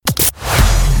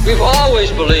We've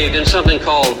always believed in something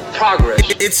called progress.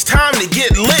 It's time to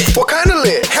get lit. What kind of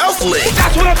lit? Health lit.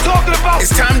 That's what I'm talking about.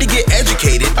 It's time to get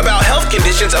educated about health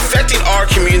conditions affecting our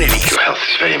community. Your health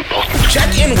is very important. Check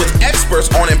in with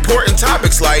experts on important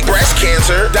topics like breast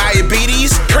cancer,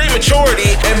 diabetes,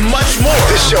 prematurity, and much more.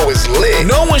 This show is lit.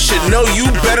 No one should know you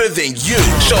better than you.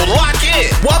 So lock in.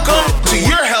 Welcome to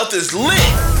Your Health is Lit.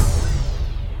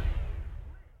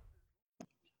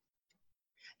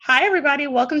 Hi, everybody.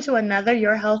 Welcome to another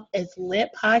Your Health is Lit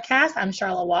podcast. I'm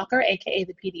Charlotte Walker, a.k.a.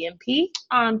 the PDMP.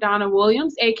 I'm Donna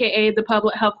Williams, a.k.a. the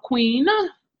Public Health Queen.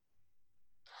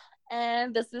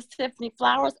 And this is Tiffany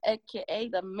Flowers, a.k.a.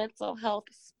 the Mental Health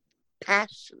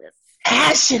Passionist.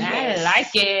 I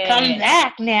like it. Come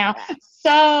back now.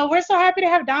 So we're so happy to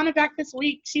have Donna back this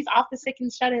week. She's off the sick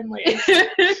and shut-in list.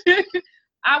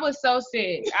 I was so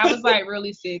sick. I was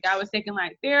really sick. I was taking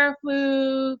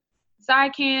Theraflu,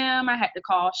 Zicam. I had to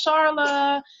call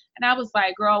Charla, and I was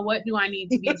like, girl, what do I need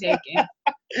to be taking?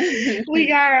 We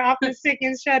got her off the sick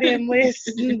and shut-in list,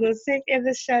 the sick and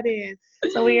the shut-in.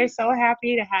 So we are so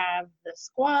happy to have the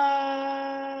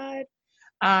squad.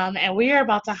 And we are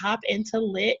about to hop into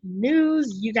lit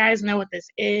news. You guys know what this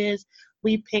is.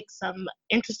 We pick some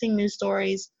interesting news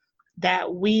stories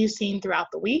that we've seen throughout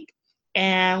the week,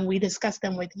 and we discuss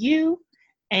them with you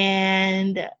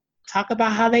and talk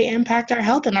about how they impact our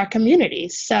health and our community.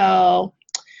 So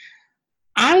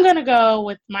I'm going to go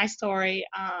with my story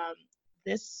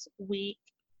this week.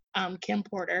 Kim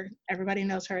Porter, everybody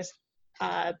knows her as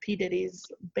P. Diddy's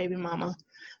baby mama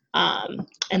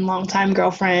and longtime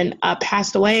girlfriend,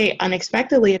 passed away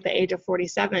unexpectedly at the age of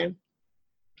 47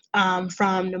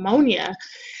 from pneumonia.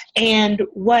 And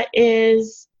what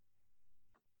is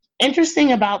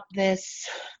interesting about this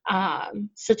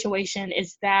situation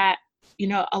is that, you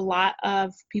know, a lot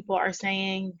of people are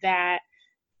saying that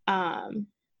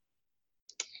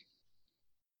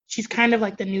she's kind of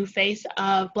like the new face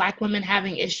of Black women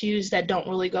having issues that don't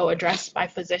really go addressed by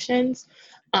physicians,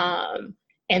 and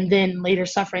then later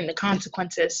suffering the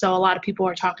consequences. So a lot of people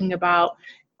are talking about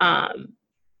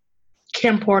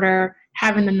Kim Porter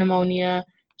having the pneumonia,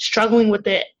 struggling with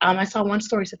it. I saw one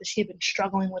story said that she had been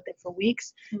struggling with it for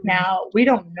weeks. Mm-hmm. Now, we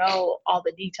don't know all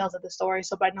the details of the story,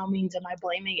 so by no means am I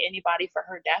blaming anybody for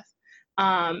her death.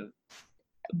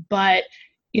 But,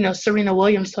 you know, Serena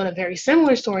Williams told a very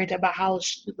similar story about how,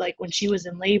 when she was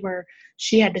in labor,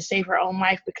 she had to save her own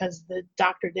life because the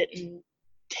doctor didn't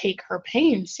take her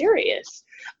pain serious.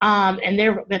 And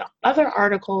there have been other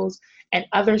articles and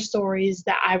other stories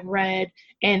that I've read,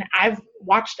 and I've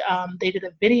watched, they did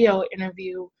a video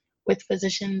interview with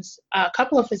physicians, a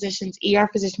couple of physicians, ER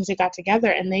physicians that got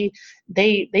together, and they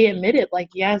admitted,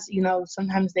 yes, you know,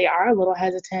 sometimes they are a little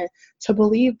hesitant to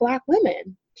believe Black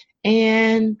women,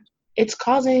 and it's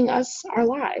causing us our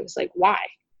lives. Why?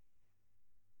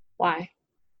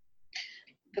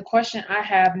 The question I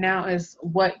have now is,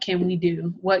 what can we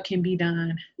do? What can be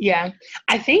done? Yeah.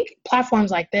 I think platforms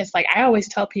like this, I always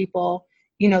tell people,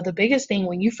 you know, the biggest thing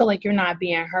when you feel like you're not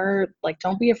being heard,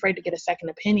 don't be afraid to get a second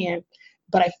opinion.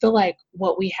 But I feel like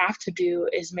what we have to do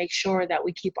is make sure that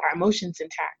we keep our emotions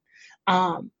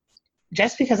intact.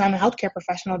 Just because I'm a healthcare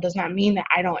professional does not mean that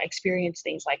I don't experience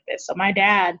things like this. So my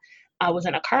dad was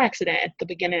in a car accident at the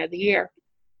beginning of the year.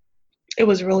 It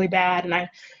was really bad, and I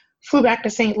flew back to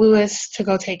St. Louis to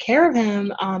go take care of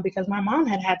him because my mom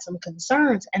had some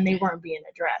concerns and they weren't being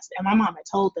addressed. And my mom had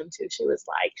told them to. She was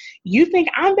like, you think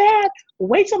I'm bad?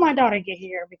 Wait till my daughter get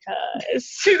here, because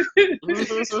she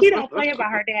don't play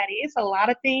about her daddy. It's a lot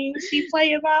of things she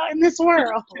play about in this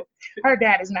world. Her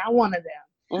dad is not one of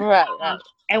them. Right.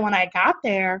 And when I got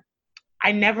there,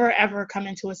 I never ever come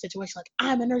into a situation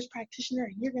I'm a nurse practitioner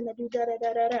and you're going to do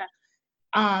da-da-da-da-da.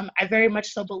 I very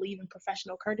much so believe in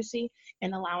professional courtesy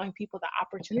and allowing people the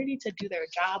opportunity to do their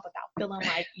job without feeling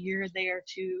like you're there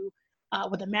to,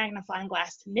 with a magnifying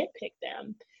glass, to nitpick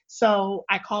them. So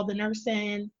I called the nurse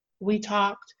in, we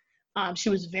talked. She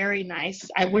was very nice.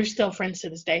 We're still friends to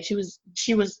this day.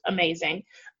 She was amazing.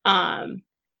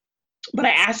 But I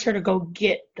asked her to go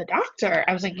get the doctor.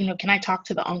 I was like, you know, can I talk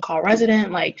to the on-call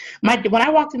resident? When I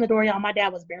walked in the door, y'all, my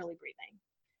dad was barely breathing.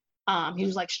 He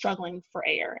was struggling for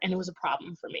air, and it was a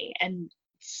problem for me. And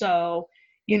so,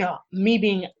 you know, me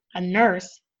being a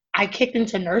nurse, I kicked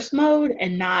into nurse mode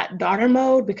and not daughter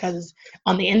mode, because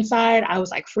on the inside I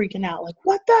was freaking out,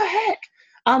 what the heck?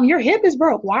 Your hip is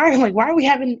broke. Why are we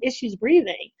having issues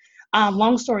breathing?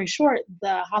 Long story short,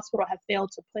 the hospital had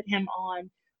failed to put him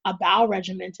on a bowel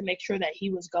regimen to make sure that he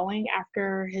was going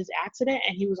after his accident,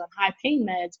 and he was on high pain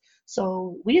meds.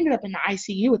 So we ended up in the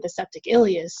ICU with a septic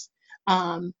ileus.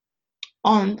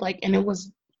 And it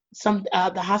was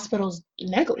the hospital's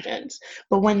negligence.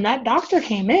 But when that doctor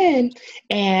came in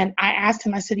and I asked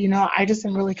him, I said, I just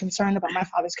am really concerned about my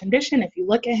father's condition. If you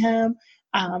look at him,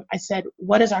 I said,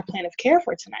 what is our plan of care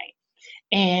for tonight?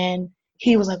 And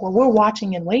he was like, well, we're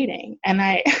watching and waiting. And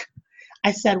I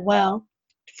said, well,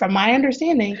 from my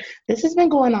understanding, this has been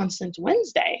going on since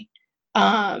Wednesday.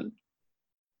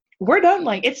 We're done.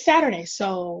 Like, it's Saturday,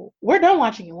 so we're done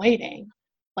watching and waiting.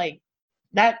 Like,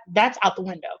 that's out the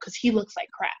window because he looks like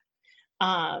crap.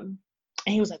 And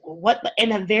he was like, well, what?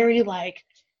 In a very, like,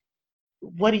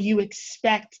 what do you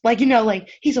expect? Like,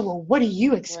 like, he said, well, what do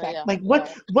you expect? Yeah, like,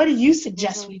 what do you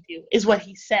suggest we do is what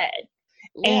he said.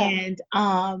 Yeah. And,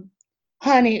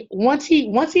 honey, once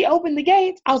he opened the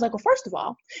gates, I was like, well, first of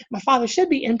all, my father should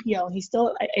be NPO and he's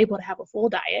still able to have a full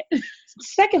diet.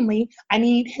 Secondly, I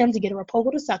need him to get a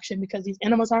Repogal to suction because these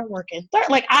enemas aren't working. Third,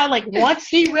 once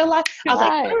he realized, I was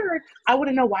like, third, I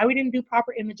wouldn't know why we didn't do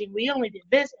proper imaging. We only did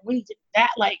this and we did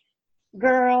that. Like,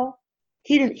 girl,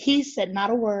 he said not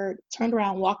a word, turned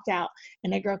around, walked out,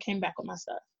 and that girl came back with my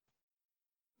stuff.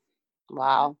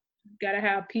 Wow. Gotta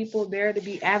have people there to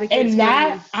be advocates. And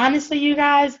that, honestly, you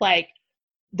guys, like,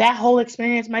 that whole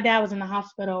experience, my dad was in the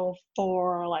hospital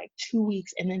for like 2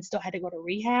 weeks and then still had to go to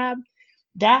rehab.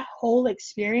 That whole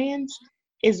experience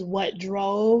is what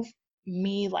drove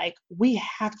me, like, we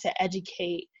have to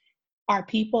educate our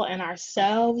people and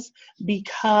ourselves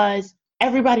because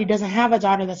everybody doesn't have a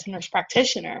daughter that's a nurse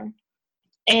practitioner.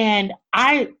 And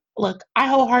I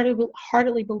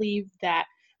wholeheartedly believe that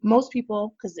most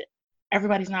people, because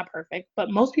everybody's not perfect, but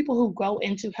most people who go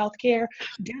into healthcare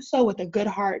do so with a good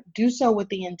heart, do so with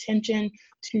the intention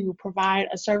to provide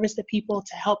a service to people,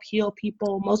 to help heal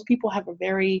people. Most people have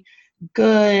very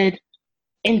good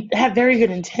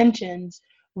intentions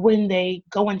when they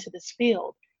go into this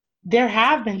field. There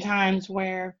have been times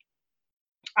where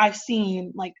I've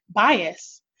seen, like,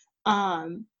 bias,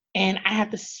 and I have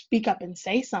to speak up and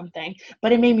say something,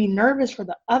 but it made me nervous for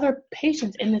the other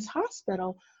patients in this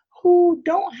hospital who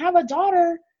don't have a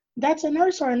daughter that's a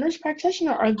nurse or a nurse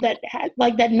practitioner or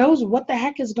that knows what the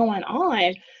heck is going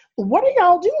on. What are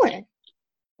y'all doing?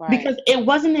 Right. Because it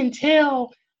wasn't until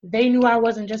they knew I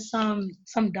wasn't just some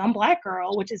dumb black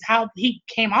girl, which is how he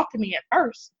came off to me at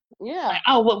first. Yeah. Like,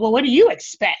 oh, well, what do you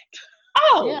expect?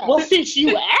 Oh, yeah. Well, since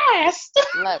you asked,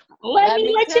 let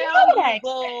me let you know what I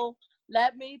expect.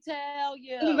 Let me tell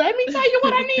you. Let me tell you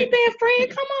what I need, then, friend.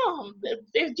 Come on.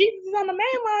 If Jesus is on the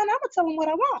main line, I'm gonna tell him what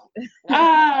I want.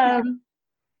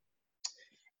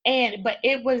 But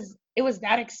it was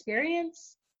that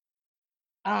experience,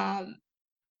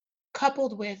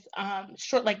 coupled with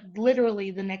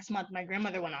literally the next month, my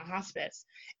grandmother went on hospice,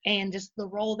 and just the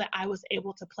role that I was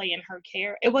able to play in her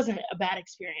care. It wasn't a bad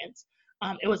experience.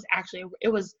 It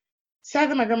was sad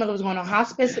that my grandmother was going on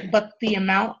hospice, but the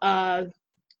amount of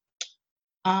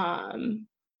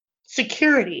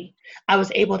security I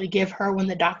was able to give her when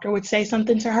the doctor would say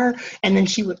something to her and then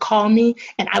she would call me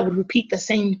and I would repeat the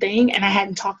same thing and I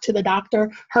hadn't talked to the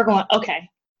doctor, her going, okay.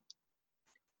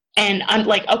 And I'm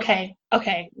like, okay,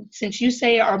 since you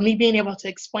say it, or me being able to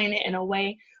explain it in a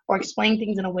way or explain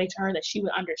things in a way to her that she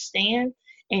would understand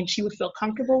and she would feel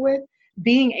comfortable with,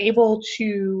 being able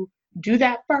to do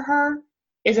that for her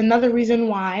is another reason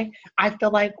why I feel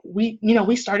like we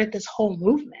started this whole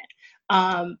movement.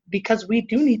 Because we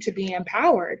do need to be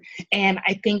empowered. And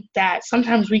I think that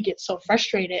sometimes we get so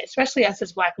frustrated, especially us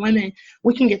as Black women,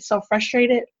 we can get so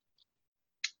frustrated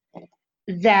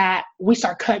that we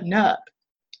start cutting up.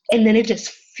 And then it just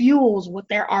fuels what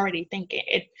they're already thinking.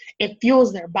 It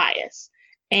fuels their bias.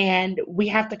 And we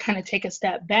have to kind of take a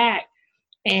step back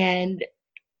and,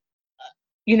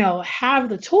 have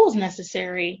the tools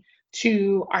necessary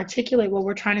to articulate what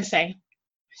we're trying to say,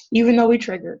 even though we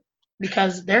triggered.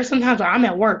 Because there's sometimes where I'm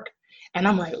at work and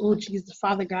I'm like, oh, Jesus,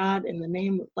 Father God, in the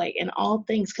name of, like, in all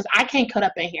things, because I can't cut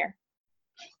up in here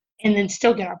and then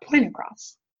still get our point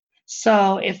across.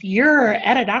 So if you're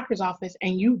at a doctor's office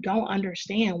and you don't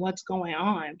understand what's going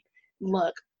on,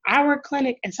 look, I work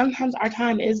clinic and sometimes our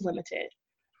time is limited.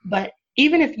 But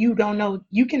even if you don't know,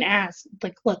 you can ask,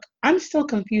 like, look, I'm still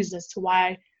confused as to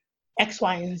why X,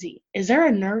 Y, and Z. Is there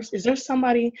a nurse? Is there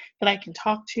somebody that I can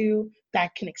talk to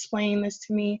that can explain this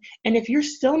to me? And if you're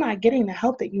still not getting the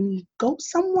help that you need, go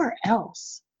somewhere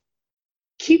else.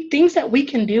 Keep things that we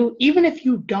can do, even if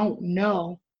you don't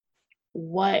know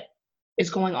what is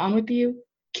going on with you,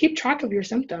 keep track of your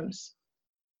symptoms.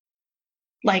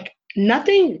 Like,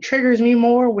 nothing triggers me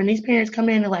more when these parents come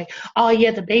in and like, oh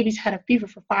yeah, the baby's had a fever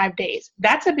for 5 days.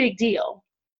 That's a big deal.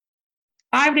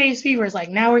 5 days fever is like,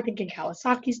 now we're thinking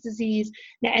Kawasaki's disease.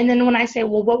 And then when I say,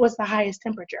 well, what was the highest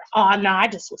temperature? Oh, no, I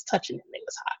just was touching it and it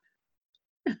was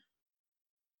hot.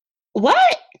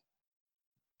 What?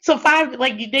 So 5,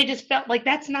 like they just felt like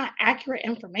that's not accurate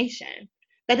information.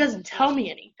 That doesn't tell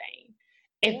me anything.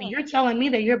 If you're telling me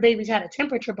that your baby's had a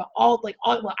temperature, but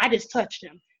well, I just touched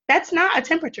him. That's not a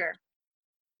temperature.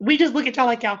 We just look at y'all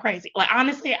like y'all crazy. Like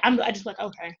honestly, I just like,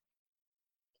 okay.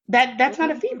 That's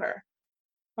not a fever.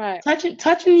 Right.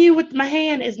 Touching you with my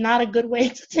hand is not a good way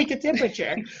to take a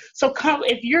temperature. So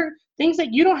if you're things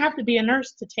that you don't have to be a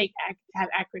nurse to have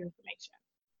accurate information.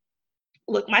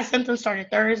 Look, my symptoms started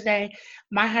Thursday.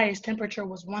 My highest temperature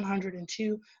was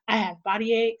 102. I have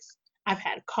body aches. I've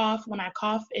had cough. When I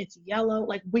cough, it's yellow.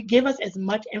 Like, we give us as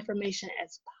much information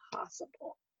as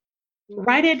possible.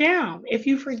 Write it down if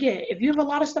you forget. If you have a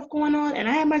lot of stuff going on, and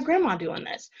I had my grandma doing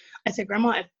this. I said,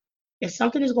 Grandma, if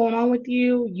something is going on with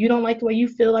you, you don't like the way you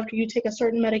feel after you take a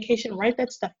certain medication, write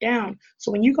that stuff down.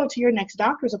 So when you go to your next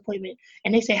doctor's appointment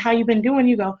and they say, how you been doing?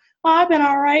 You go, oh, I've been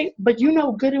all right. But you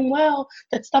know good and well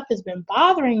that stuff has been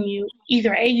bothering you.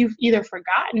 You've either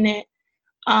forgotten it.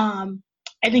 And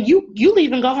then you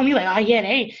leave and go home. You're like, oh, yeah,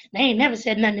 they ain't never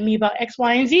said nothing to me about X,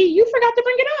 Y, and Z. You forgot to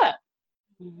bring it up.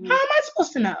 Mm-hmm. How am I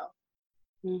supposed to know?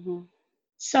 Mm-hmm.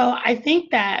 So I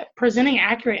think that presenting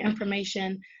accurate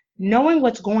information, knowing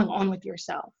what's going on with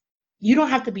yourself, you don't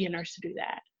have to be a nurse to do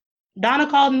that. Donna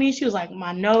called me. She was like,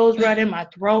 my nose running, my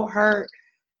throat hurt.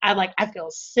 I feel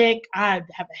sick. I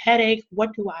have a headache.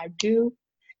 What do I do?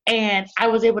 And I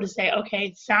was able to say, okay,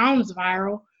 it sounds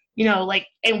viral,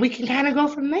 and we can kind of go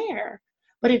from there.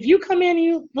 But if you come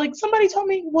in and somebody told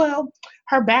me, well,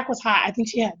 her back was hot. I think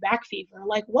she had back fever.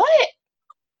 Like, what?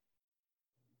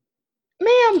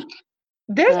 Ma'am,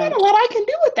 there's not a lot I can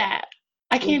do with that.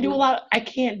 I can't do a lot. I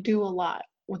can't do a lot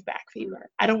with back fever.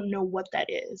 I don't know what that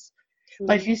is.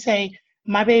 But if you say,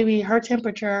 my baby, her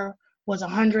temperature was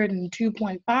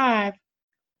 102.5,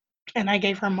 and I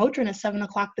gave her Motrin at 7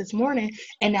 o'clock this morning,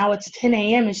 and now it's 10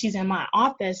 a.m. and she's in my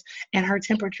office, and her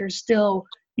temperature is still,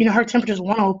 her temperature is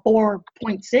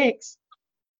 104.6.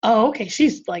 Oh, okay.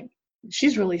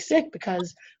 She's really sick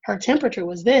because her temperature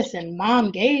was this, and mom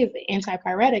gave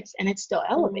antipyretics, and it's still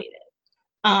elevated.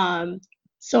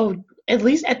 So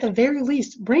at the very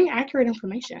least, bring accurate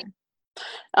information.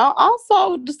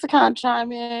 Also, just to kind of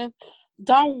chime in,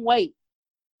 don't wait.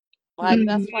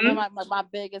 That's one of my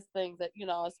biggest things that,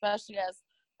 especially as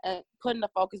putting the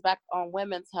focus back on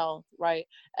women's health, right?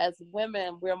 As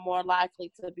women, we're more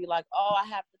likely to be like, oh, I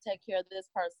have to take care of this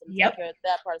person, take care of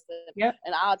that person,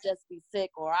 and I'll just be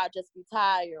sick, or I'll just be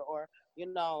tired, or,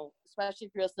 especially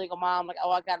if you're a single mom, like,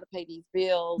 oh, I got to pay these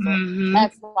bills, or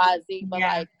X, Y, Z,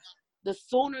 but the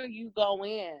sooner you go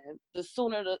in, the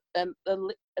sooner, and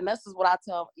this is what I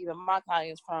tell even my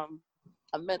clients from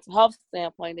a mental health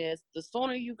standpoint is, the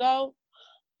sooner you go,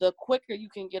 the quicker you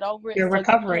can get over it. Your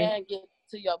recovery. You can get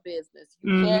to your business.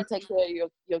 You can take care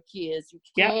of your kids. You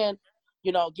can,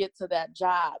 get to that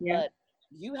job. But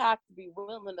you have to be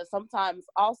willing to sometimes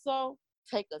also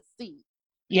take a seat.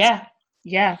 Yeah.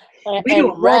 And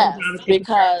rest,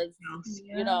 because,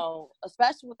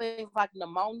 especially with things like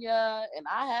pneumonia, and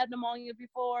I had pneumonia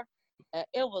before, and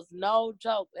it was no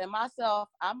joke. And myself,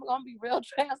 I'm going to be real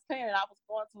transparent. I was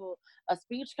going to a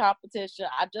speech competition.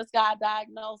 I just got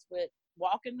diagnosed with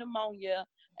walking pneumonia,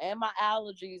 and my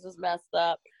allergies was messed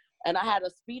up. And I had a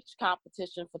speech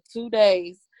competition for 2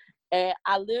 days. And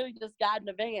I literally just got in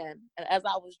the van. And as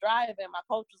I was driving, my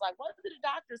coach was like, what did the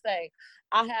doctor say?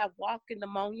 I have walking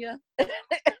pneumonia.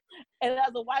 And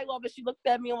as a white woman, she looked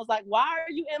at me and was like, why are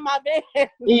you in my van?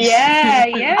 Yeah,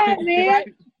 man. Right?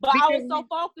 But I was so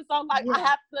focused on, I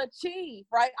have to achieve,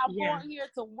 right? I'm going here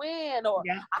to win, or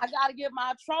I got to get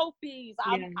my trophies.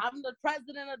 I'm the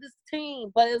president of this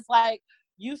team. But it's like,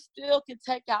 you still can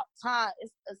take out time.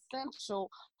 It's essential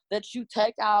that you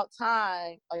take out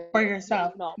time for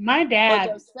yourself. My dad,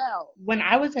 for yourself, when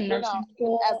I was in nursing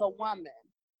school, as a woman,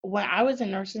 when I was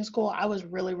in nursing school, I was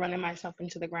really running myself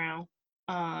into the ground.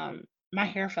 My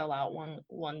hair fell out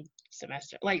one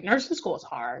semester. Nursing school is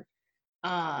hard.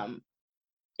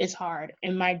 It's hard.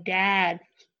 And my dad,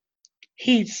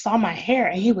 he saw my hair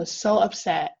and he was so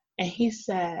upset. And he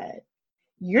said,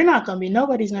 you're not going to be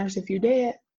nobody's nurse if you're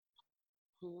dead.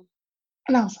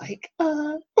 And I was like,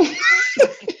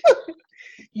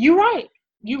 You're right.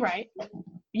 You're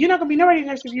not going to be nobody's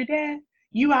nurse if you're dead.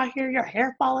 You out here, your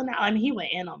hair falling out. I mean, he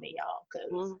went in on me,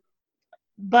 y'all.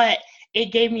 But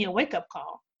it gave me a wake-up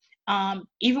call.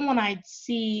 Even when I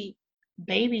see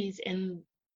babies in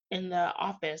the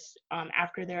office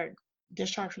after they're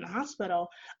discharged from the hospital,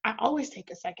 I always take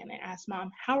a second and ask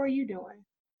Mom, how are you doing?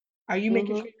 Are you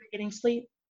making sure you're getting sleep?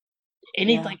 And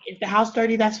if the house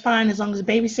dirty, that's fine. As long as the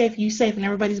baby's safe, you safe, and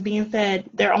everybody's being fed.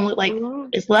 They're only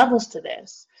it's levels to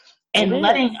this. and It is.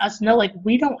 letting us know, like,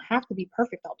 we don't have to be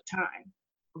perfect all the time.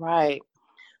 Right.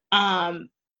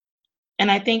 And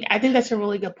I think that's a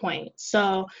really good point.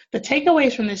 So the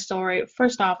takeaways from this story,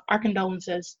 first off, our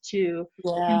condolences to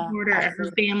Kim Porter and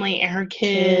her family and her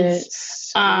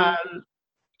kids.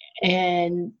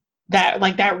 And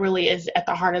that really is at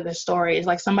the heart of the story. Is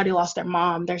like somebody lost their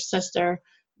mom, their sister.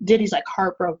 Diddy's like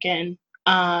heartbroken.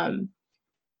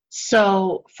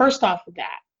 So first off with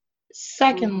that.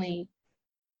 Secondly,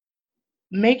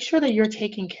 make sure that you're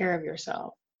taking care of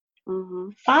yourself.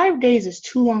 5 days is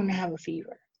too long to have a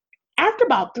fever. After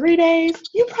about 3 days,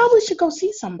 you probably should go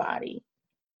see somebody.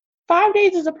 5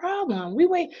 days is a problem. We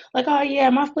wait, like, oh yeah,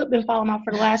 my foot been falling off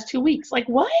for the last 2 weeks. Like,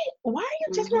 what? Why are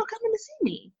you just not coming to see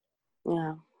me?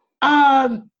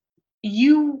 Yeah.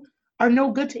 You are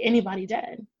no good to anybody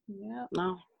dead. Yeah.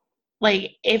 No.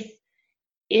 Like,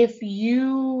 if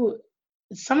you,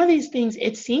 some of these things,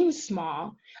 it seems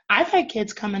small. I've had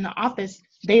kids come in the office,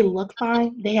 they look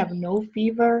fine, they have no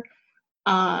fever,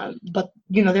 but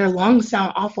you know, their lungs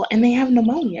sound awful and they have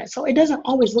pneumonia. So it doesn't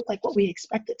always look like what we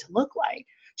expect it to look like.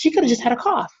 She could have just had a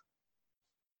cough.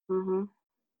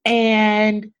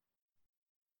 And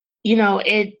you know,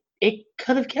 it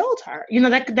could have killed her. You know,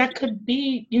 that could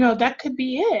be, you know, that could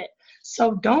be it.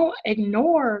 So don't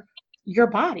ignore your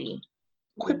body.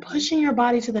 Quit pushing your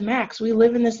body to the max. We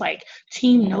live in this like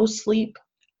team no sleep,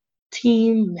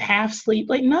 team half sleep.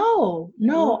 Like, no,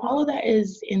 all of that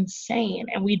is insane.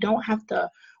 And we don't have to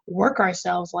work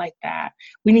ourselves like that.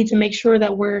 We need to make sure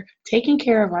that we're taking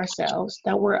care of ourselves,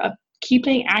 that we're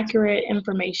keeping accurate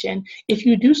information if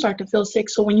you do start to feel sick.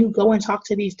 So when you go and talk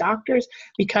to these doctors,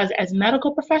 because as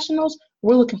medical professionals,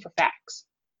 we're looking for facts.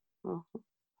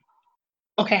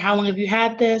 Okay, how long have you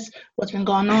had this? What's been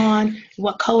going on?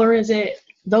 What color is it?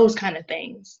 Those kind of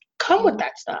things. Come with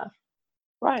that stuff.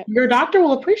 Right. Your doctor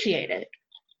will appreciate it.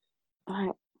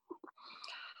 Right.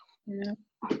 Yeah.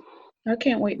 I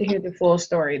can't wait to hear the full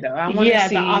story, though. I want to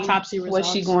see the autopsy results.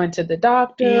 Was she going to the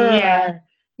doctor?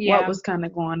 What was kind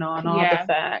of going on? All the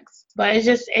facts. But it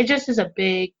just is a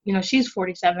big, you know, she's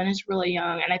 47. It's really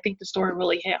young. And I think the story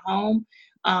really hit home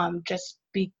just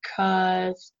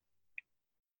because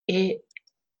it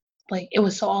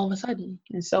was so all of a sudden.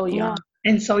 And so young.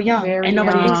 And so young. Very and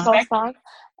nobody young. expected.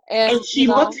 And she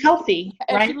looks healthy,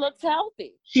 right? She looks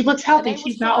healthy. She looks healthy.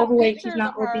 She's not overweight. She's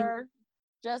not obese.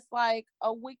 Just like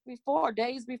a week before,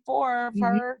 days before of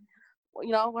her, you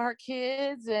know, with her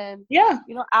kids and, you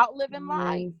know, out living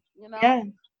life, you know?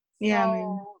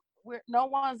 So no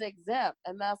one's exempt.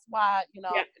 And that's why, you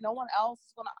know, no one else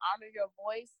is going to honor your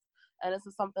voice. And this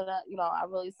is something that, you know, I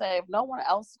really say, if no one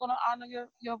else is going to honor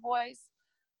your voice,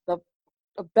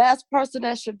 the best person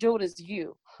that should do it is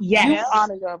you. Yes. You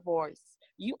honor your voice.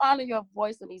 You honor your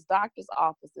voice in these doctors'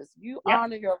 offices. You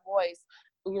honor your voice,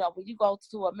 you know, when you go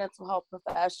to a mental health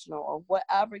professional or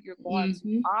whatever you're going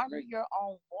to, honor your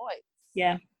own voice.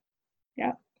 Yeah.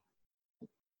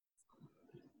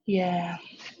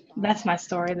 That's my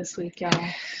story this week, y'all.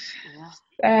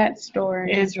 Sad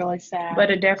story. It is really sad. But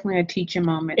it's definitely a teaching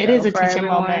moment. It is a teaching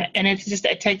moment. And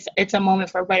it's a moment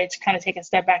for everybody to kind of take a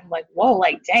step back and be like, whoa,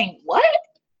 like, dang, what?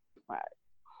 Right.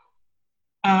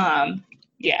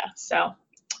 So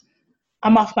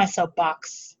I'm off my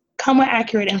soapbox. Come with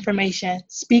accurate information.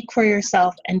 Speak for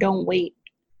yourself and don't wait.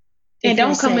 And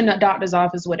don't come in the doctor's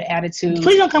office with an attitude.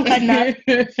 Please don't come cutting up.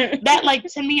 That, like,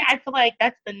 to me, I feel like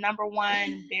that's the number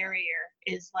one barrier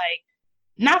is, like,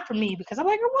 not for me, because I'm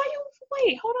like,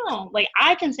 wait, hold on. Like,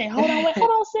 I can say, hold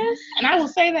on, sis. And I will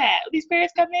say that. These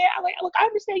parents come in, I'm like, look, I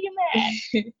understand you're mad.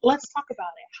 Let's talk about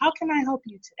it. How can I help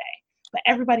you today? But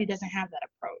everybody doesn't have that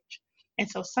approach. And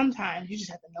so sometimes you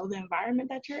just have to know the environment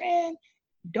that you're in.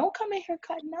 Don't come in here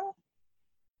cutting up.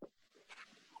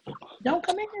 Don't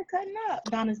come in here cutting up.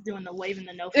 Donna's doing the waving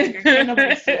the no finger. Can't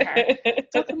nobody see her.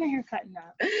 Don't come in here cutting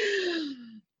up.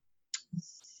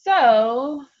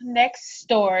 So, next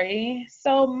story.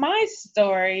 So, my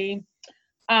story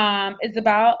is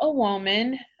about a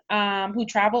woman who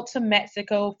traveled to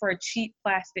Mexico for cheap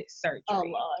plastic surgery. Oh,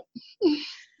 Lord.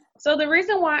 So, the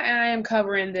reason why I am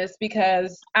covering this,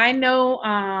 because I know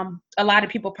a lot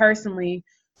of people personally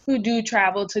who do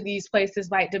travel to these places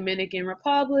like Dominican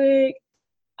Republic,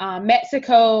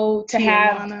 Mexico, to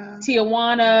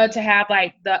Tijuana, to have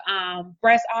like the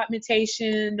breast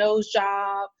augmentation, nose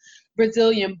job,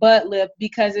 Brazilian butt lift,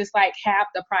 because it's like half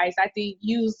the price. I think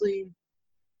usually,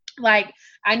 like,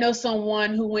 I know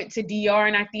someone who went to DR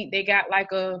and I think they got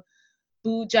like a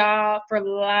boob job for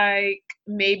like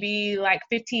maybe like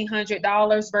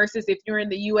 $1,500 versus if you're in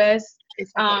the US,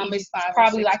 it's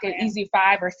probably like an easy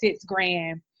 $5 or $6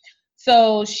 grand.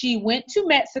 So she went to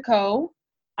Mexico.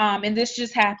 and this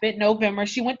just happened November.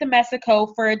 She went to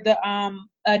Mexico for the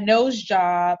a nose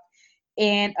job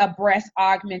and a breast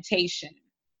augmentation.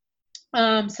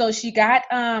 So she got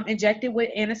injected with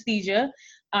anesthesia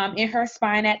in her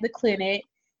spine at the clinic,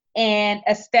 and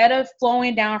instead of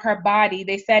flowing down her body,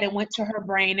 they said it went to her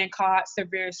brain and caused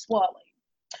severe swelling.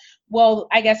 Well,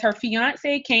 I guess her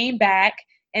fiance came back,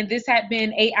 and this had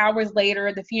been 8 hours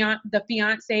later. The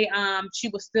fiance, she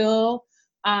was still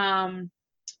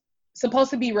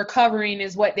supposed to be recovering,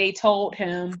 is what they told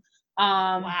him.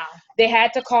 Wow. They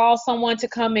had to call someone to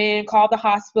come in, call the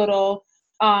hospital.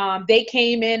 They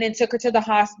came in and took her to the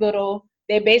hospital.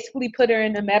 They basically put her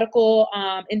in a medical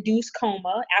induced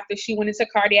coma after she went into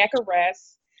cardiac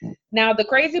arrest. Now, the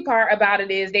crazy part about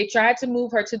it is they tried to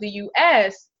move her to the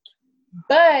U.S.,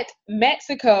 but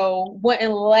Mexico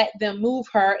wouldn't let them move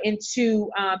her into,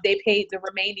 they paid the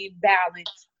remaining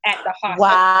balance at the hospital,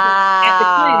 at the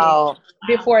clinic,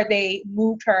 before they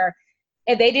moved her.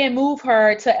 And they didn't move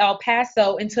her to El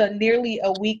Paso until nearly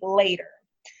a week later.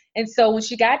 And so when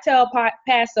she got to El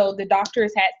Paso, the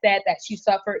doctors had said that she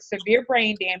suffered severe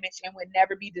brain damage and would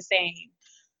never be the same.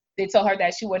 They told her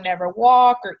that she would never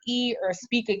walk or eat or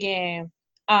speak again.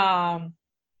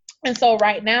 And so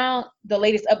right now, the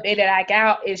latest update that I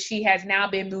got is she has now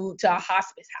been moved to a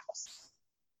hospice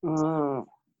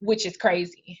house, which is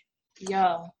crazy.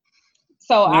 Yo.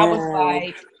 So I was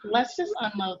like, let's just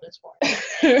unload this for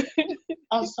her.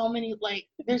 Oh, so many, like,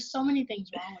 there's so many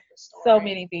things wrong with this story. So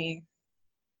many things.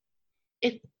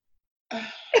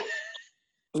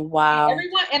 Wow.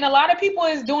 Everyone, and a lot of people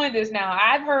is doing this now.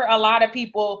 I've heard a lot of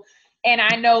people, and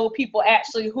I know people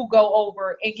actually who go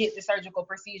over and get the surgical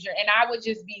procedure. And I would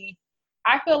just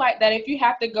I feel like that if you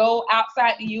have to go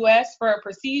outside the U.S. for a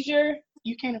procedure,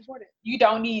 you can't afford it. You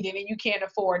don't need it, and you can't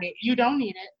afford it. You don't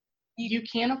need it. You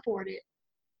can't afford it.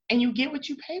 And you get what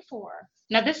you pay for.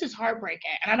 Now, this is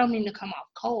heartbreaking, and I don't mean to come off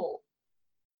cold,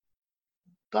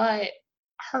 but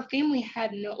her family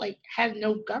had no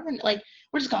governance. Like,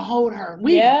 we're just going to hold her.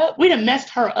 We done messed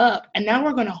her up, and now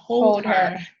we're going to hold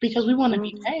her because we want to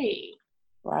be paid.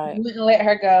 Right. We wouldn't let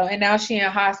her go, and now she's in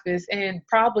hospice and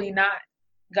probably not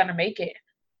going to make it.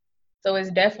 So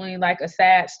it's definitely like a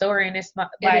sad story, and it's not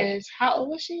like. It is. How old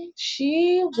was she?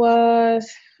 She was,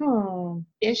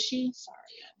 Is she? Sorry.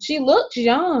 She looks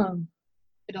young.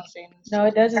 It don't say anything. No,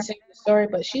 it doesn't say the story,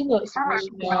 but she looks really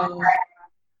young.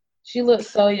 She looks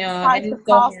so young. It's like the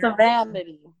cost of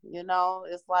vanity, you know?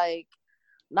 It's like,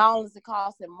 not only is it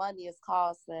costing money, it's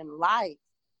costing life.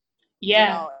 Yeah.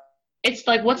 You know? It's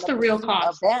like, what's the real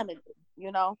cost? Of vanity,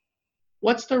 you know?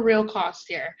 What's the real cost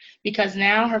here? Because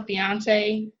now her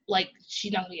fiance, like,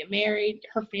 she's not going to get married.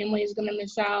 Her family is going to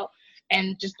miss out.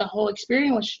 And just the whole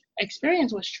experience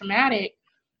was traumatic.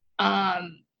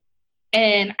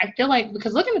 And I feel like,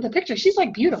 because looking at the picture, she's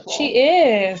like beautiful. She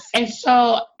is. And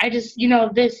so I just,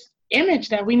 this image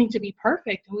that we need to be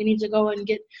perfect and we need to go and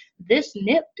get this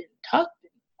nipped and tucked.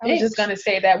 I was just going to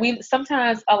say that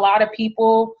sometimes a lot of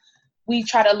people, we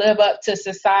try to live up to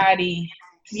society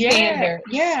standards.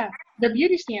 Yeah. The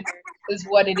beauty standard is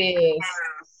what it is.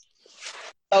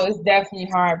 So it's definitely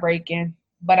heartbreaking.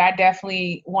 But I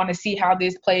definitely want to see how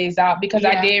this plays out because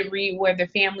I did read where the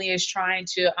family is trying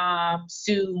to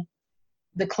sue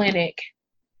the clinic.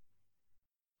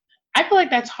 I feel like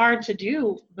that's hard to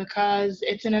do because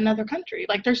it's in another country.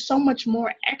 Like, there's so much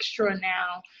more extra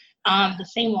now. The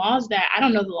same laws that I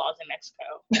don't know the laws in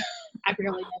Mexico. I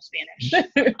barely know Spanish.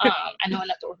 I know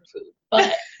enough to order food,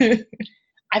 but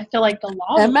I feel like the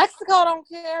laws. And Mexico don't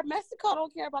care. Mexico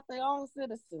don't care about their own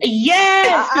citizens.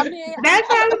 Yes, I mean, that's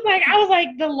how I was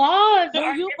like, the laws.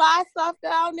 When you buy stuff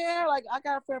down there, like I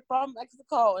got a friend from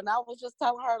Mexico, and I was just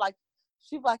telling her, like,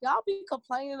 she's like, y'all be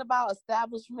complaining about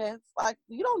establishments. Like,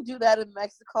 you don't do that in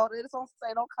Mexico. They just don't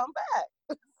say don't come back.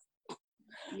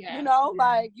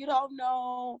 Like, you don't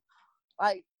know,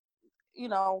 like,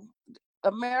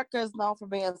 America is known for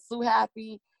being so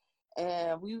happy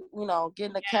and we,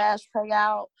 getting a cash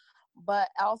payout. But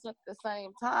also at the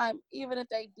same time, even if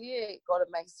they did go to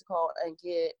Mexico and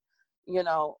get,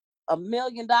 $1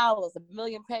 million, 1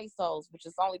 million pesos, which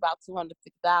is only about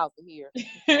 250,000 here.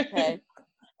 Okay.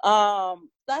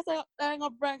 That ain't gonna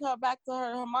bring her back to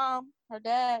her mom, her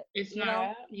dad. It's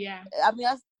not. Yeah. I mean,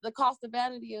 that's the cost of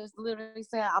vanity is literally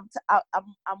saying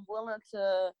I'm willing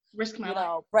to risk my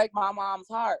life. Break my mom's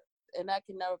heart, and that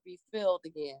can never be filled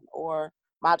again, or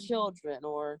my children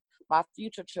or my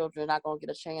future children not gonna get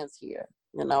a chance here.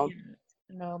 No,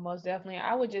 most definitely.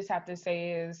 I would just have to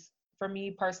say is, for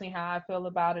me personally, how I feel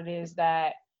about it is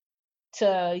that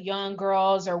to young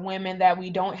girls or women that we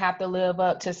don't have to live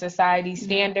up to society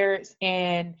standards.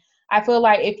 And I feel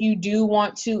like if you do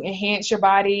want to enhance your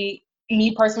body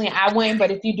me personally, I wouldn't.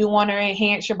 But if you do want to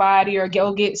enhance your body or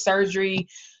go get surgery,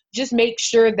 just make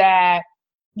sure that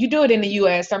you do it in the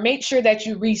U.S. or make sure that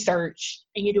you research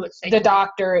and you do it safely. The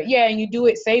doctor. Yeah, and you do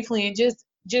it safely and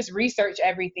just research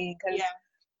everything. Because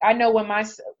I know when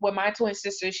my twin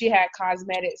sister, she had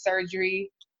cosmetic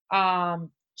surgery.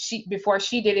 Before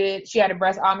she did it, she had a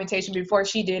breast augmentation. Before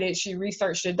she did it, she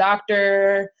researched the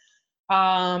doctor,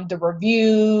 the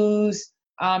reviews.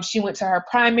 She went to her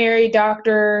primary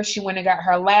doctor. She went and got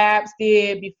her labs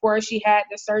did before she had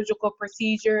the surgical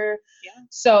procedure. Yeah.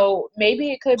 So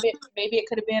maybe it could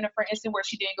have been for instance where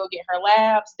she didn't go get her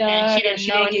labs done, and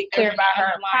she didn't get cleared by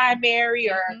her primary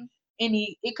or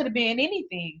any. It could have been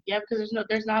anything. Yeah, because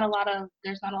there's not a lot of rule and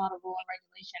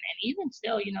regulation, and even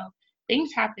still,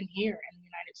 things happen here in the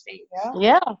United States.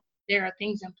 Yeah. There are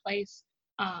things in place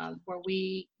where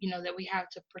we, that we have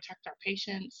to protect our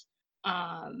patients.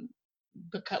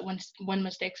 Because when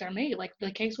mistakes are made, like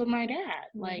the case with my dad,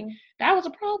 like that was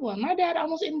a problem. My dad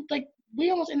we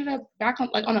almost ended up back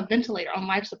on a ventilator on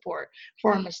life support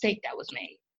for a mistake that was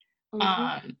made.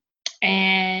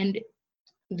 And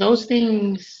those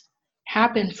things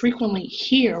happen frequently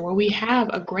here where we have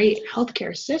a great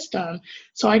healthcare system.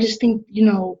 So I just think,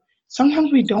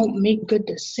 sometimes we don't make good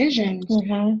decisions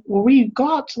where we go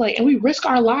out to and we risk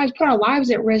our lives, put our lives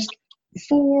at risk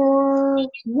for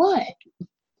what?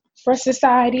 For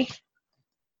society.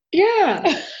 Yeah.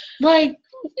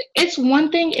 It's one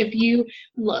thing if you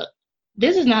look,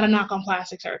 this is not a knock on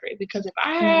plastic surgery, because if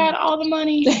I had all the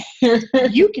money,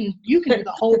 you can do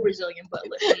the whole Brazilian butt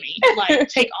lift for me.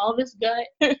 Take all this gut,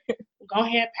 go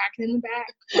ahead, pack it in the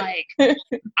back.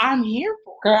 I'm here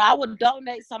for it. Girl, I would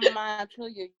donate some of mine to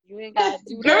you. You ain't gotta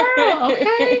do that. Girl,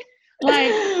 okay.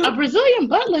 A Brazilian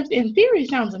butt lift in theory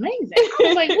sounds amazing. I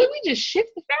was like, would we just shift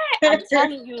the fat? I'm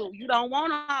telling you, you don't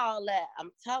want all that. I'm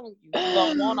telling you, you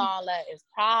don't want all that. It's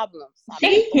problems.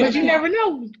 See, but you never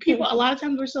know. People, a lot of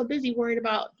times we're so busy worried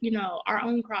about, our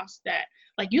own cross that,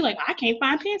 I can't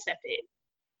find pants that fit.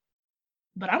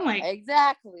 But I'm like,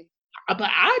 exactly.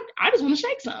 But I just want to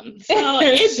shake something. So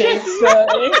it's just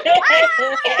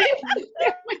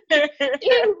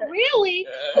it really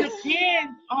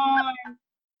depends on,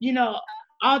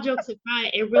 all jokes aside,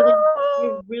 it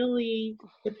really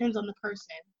depends on the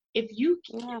person. If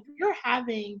you're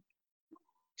having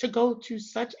to go to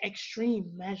such extreme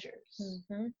measures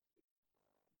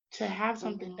to have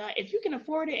something done, if you can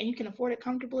afford it and you can afford it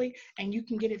comfortably and you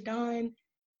can get it done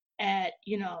at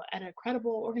a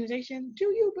credible organization, do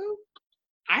you, boo?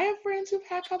 I have friends who've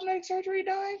had cosmetic surgery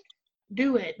done.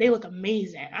 Do it. They look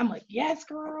amazing. I'm like, yes,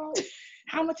 girl.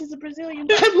 How much is a Brazilian?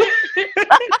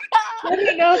 Let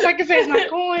me know so I can say it's my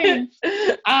coins.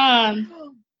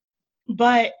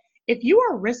 But if you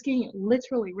are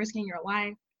literally risking your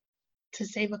life to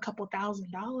save a couple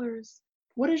 $1,000s,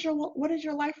 what is your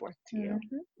life worth to you?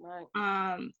 Right.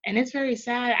 And it's very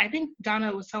sad. I think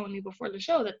Donna was telling me before the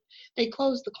show that they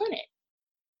closed the clinic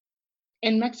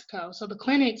in Mexico. So the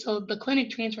clinic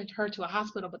transferred her to a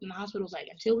hospital, but then the hospital was like,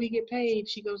 until we get paid,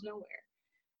 she goes nowhere.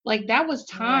 That was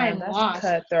time lost.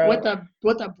 Cutthroat.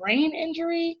 With a brain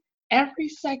injury, every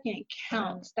second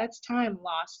counts. That's time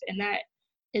lost, and that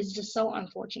is just so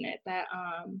unfortunate. That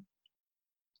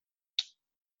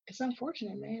it's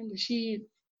unfortunate, man, that she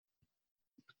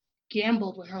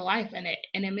gambled with her life, and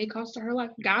it may cost her life.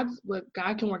 God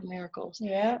can work miracles.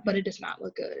 Yeah, but it does not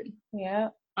look good. Yeah.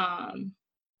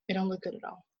 It don't look good at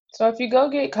all. So if you go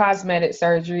get cosmetic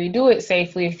surgery, do it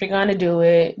safely. If you're gonna do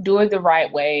it the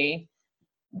right way.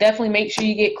 Definitely make sure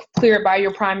you get cleared by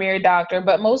your primary doctor.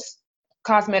 But most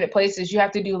cosmetic places, you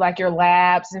have to do your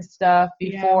labs and stuff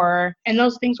before. And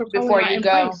those things were before you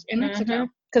go in Mexico.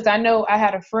 Because I know I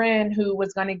had a friend who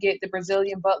was going to get the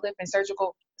Brazilian butt lift and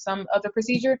some other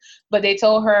procedure, but they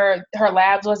told her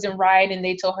labs wasn't right, and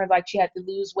they told her she had to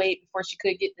lose weight before she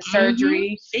could get the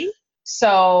surgery. See?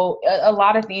 So a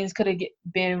lot of things could have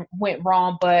went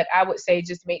wrong, but I would say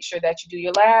just make sure that you do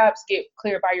your labs, get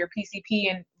cleared by your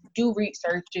PCP, and do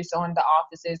researches on the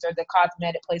offices or the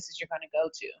cosmetic places you're going to go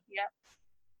to. Yep.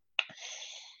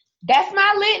 That's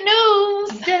my lit news.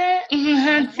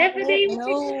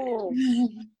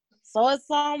 So it's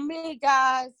on me,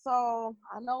 guys. So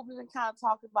I know we've been kind of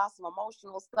talking about some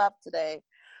emotional stuff today,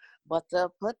 but to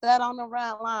put that on the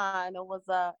red line, it was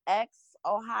a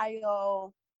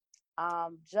ex-Ohio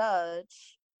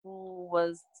judge who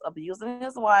was abusing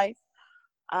his wife,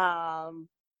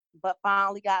 but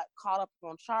finally got caught up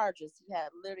on charges. He had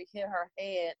literally hit her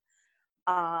head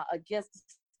against the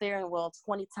steering wheel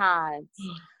 20 times,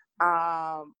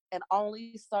 and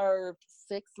only served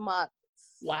 6 months.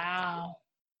 Wow.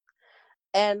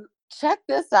 And check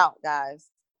this out, guys.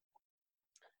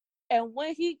 And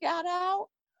when he got out,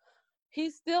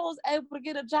 he still was able to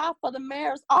get a job for the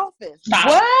mayor's office. Stop.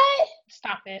 What?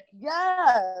 Stop it.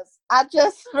 Yes, I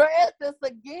just read this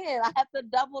again. I have to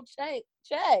double check.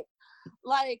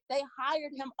 Like, they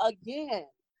hired him again.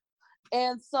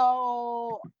 And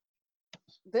so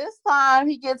this time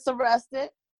he gets arrested.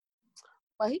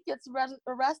 But he gets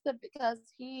arrested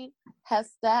because he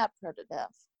has stabbed her to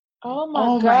death. Oh my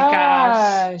Oh my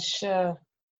gosh.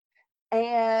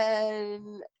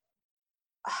 And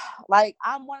like,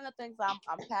 one of the things I'm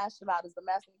passionate about is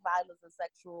domestic violence and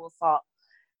sexual assault,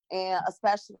 and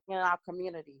especially in our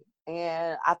community.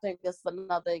 And I think this is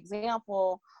another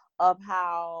example of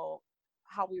how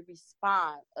we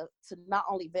respond to not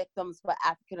only victims but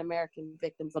African American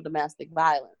victims of domestic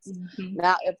violence. Mm-hmm.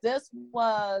 Now, if this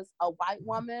was a white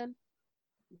woman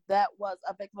that was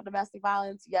a victim of domestic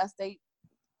violence, yes, they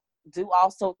do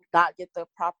also not get the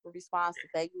proper response that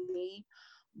they need.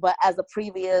 But as a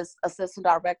previous assistant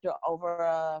director over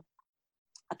a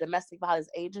domestic violence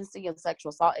agency and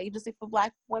sexual assault agency for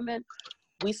Black women,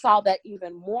 we saw that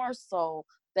even more so,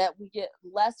 that we get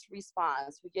less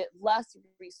response, we get less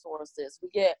resources, we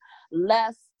get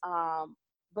less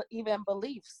but even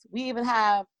beliefs. We even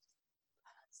have,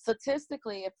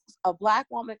 statistically, if a Black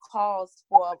woman calls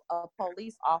for a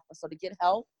police officer to get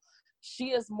help, she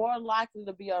is more likely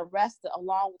to be arrested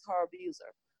along with her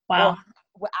abuser. Wow. Or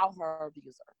without her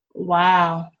abuser.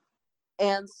 Wow.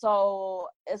 And so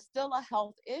it's still a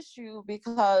health issue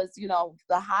because, you know,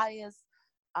 the highest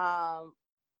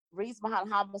reason behind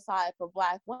homicide for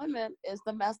Black women is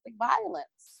domestic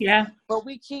violence. Yeah. But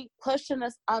we keep pushing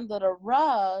this under the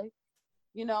rug,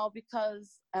 you know,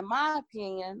 because in my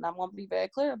opinion, I'm going to be very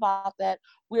clear about that,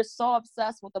 we're so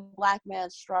obsessed with the Black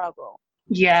man's struggle.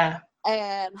 Yeah.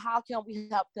 And how can we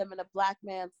help them in a Black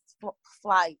man's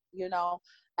flight, you know?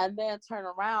 And then turn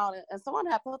around, and someone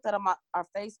had put that on our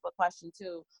Facebook question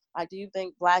too. Like, do you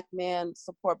think Black men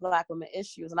support Black women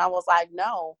issues? And I was like,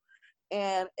 no.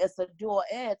 And it's a dual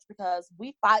edge because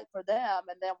we fight for them,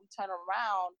 and then we turn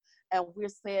around and we're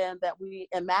saying that we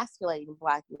emasculating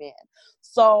Black men.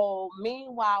 So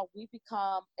meanwhile, we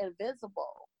become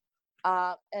invisible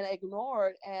and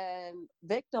ignored and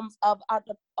victims of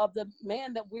the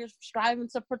men that we're striving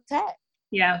to protect.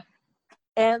 Yeah.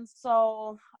 And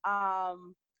so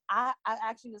I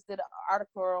actually just did an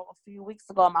article a few weeks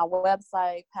ago on my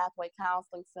website,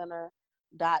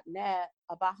 pathwaycounselingcenter.net,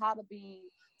 about how to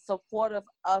be supportive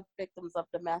of victims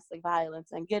of domestic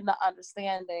violence and getting an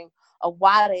understanding of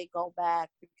why they go back,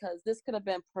 because this could have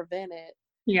been prevented.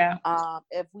 Yeah.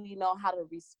 If we know how to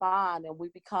respond and we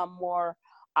become more,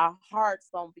 our hearts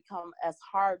don't become as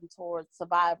hardened towards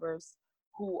survivors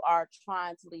who are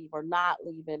trying to leave or not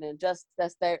leaving, and just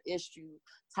that's their issue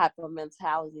type of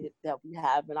mentality that we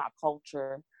have in our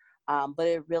culture. But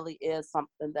it really is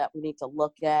something that we need to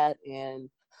look at. And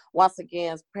once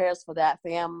again, prayers for that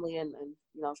family. And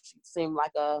you know, she seemed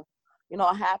like a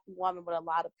happy woman with a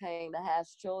lot of pain that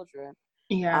has children.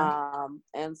 Yeah.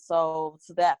 And so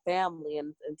to that family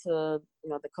and to, you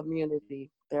know, the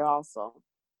community there also.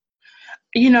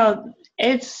 You know,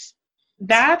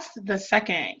 that's the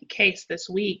second case this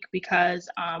week, because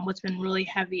what's been really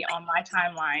heavy on my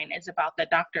timeline is about the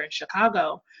doctor in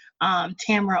Chicago,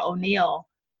 Tamara O'Neal,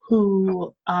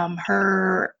 who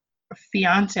her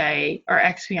fiance or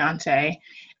ex-fiance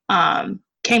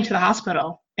came to the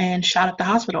hospital and shot up the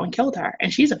hospital and killed her.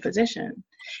 And she's a physician.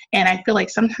 And I feel like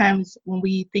sometimes when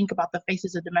we think about the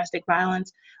faces of domestic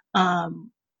violence,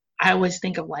 I always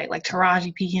think of like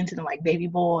Taraji P. Henson in like Baby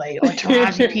Boy, or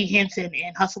Taraji P. Henson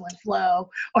in Hustle and Flow,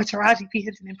 or Taraji P.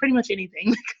 Henson in pretty much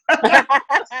anything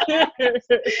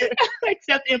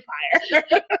except Empire.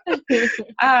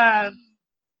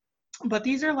 But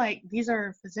these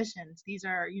are physicians. These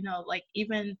are, you know, like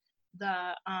even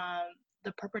the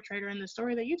perpetrator in the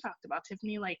story that you talked about,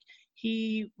 Tiffany, like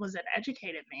he was an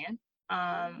educated man,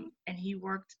 and he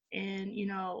worked in, you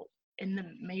know, in the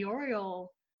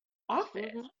mayoral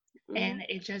office. Mm-hmm. And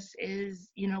it just is,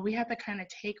 you know, we have to kind of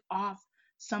take off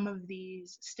some of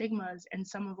these stigmas and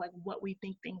some of like what we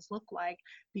think things look like,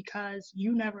 because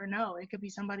you never know. It could be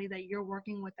somebody that you're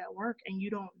working with at work and you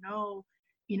don't know,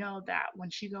 you know, that when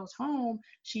she goes home,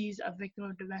 she's a victim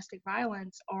of domestic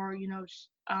violence, or, you know,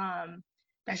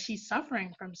 that she's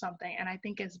suffering from something. And I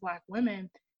think as Black women,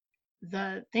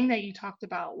 the thing that you talked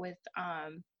about with,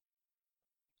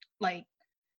 like,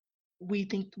 we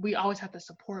think we always have to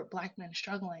support Black men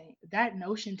struggling. That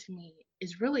notion to me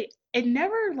is really, it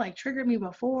never like triggered me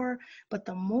before, but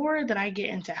the more that I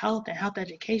get into health and health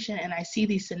education and I see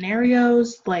these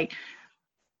scenarios, like,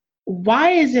 why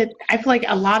is it, I feel like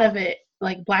a lot of it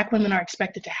like Black women are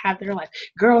expected to have their life.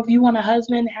 Girl, if you want a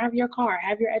husband, have your car,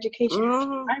 have your education, have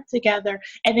your life together,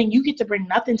 and then you get to bring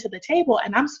nothing to the table,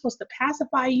 and I'm supposed to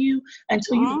pacify you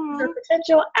until you reach your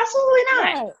potential? Absolutely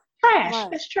not. Trash.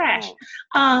 It's trash.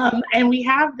 And we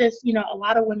have this, you know, a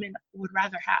lot of women would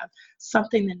rather have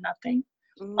something than nothing.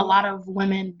 A lot of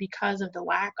women, because of the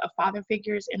lack of father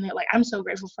figures, and they're like, I'm so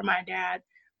grateful for my dad,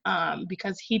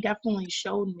 because he definitely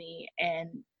showed me and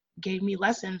gave me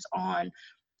lessons on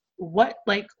what,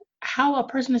 like, how a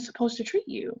person is supposed to treat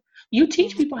you. You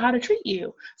teach people how to treat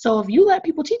you. So if you let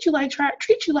people treat you like trash,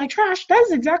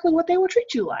 that's exactly what they will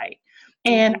treat you like.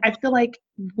 And I feel like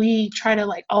we try to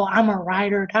like, oh, I'm a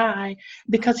ride or die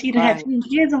because he done had 10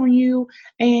 kids on you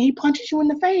and he punches you in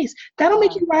the face. That'll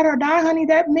make you ride or die, honey.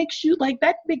 That makes you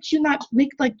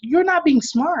you're not being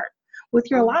smart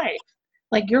with your life.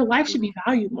 Like, your life should be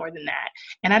valued more than that.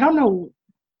 And I don't know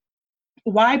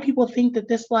why people think that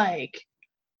this like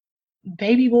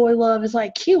baby boy love is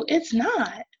like cute. It's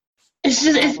not. It's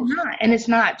not. And it's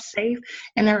not safe.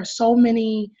 And there are so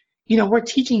many, you know, we're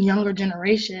teaching younger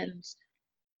generations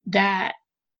that,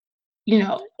 you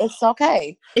know, it's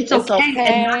okay. It's okay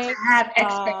and not to have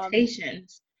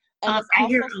expectations. And it's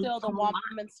also still the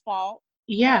woman's fault.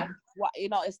 Yeah. You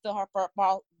know, it's still her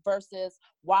fault versus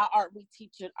why aren't we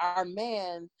teaching our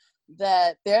men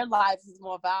that their lives is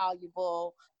more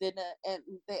valuable than and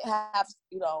they have,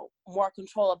 you know, more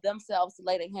control of themselves to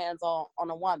lay their hands on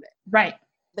a woman. Right.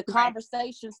 The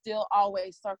conversation still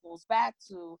always circles back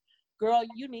to, girl,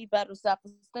 you need better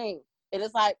self-esteem. It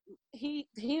is like he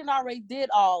already did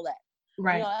all that.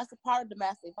 Right. You know, that's a part of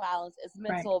domestic violence is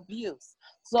mental abuse.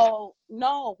 So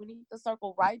no, we need to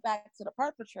circle right back to the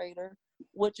perpetrator,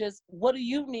 which is, what do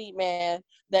you need, man,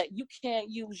 that you can't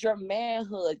use your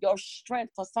manhood, your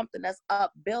strength for something that's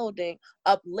upbuilding,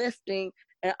 uplifting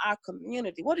in our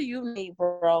community? What do you need,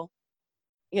 bro?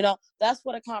 You know, that's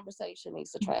what a conversation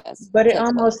needs to transfer. But it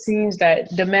almost seems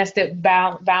that domestic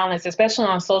violence, especially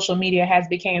on social media, has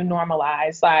become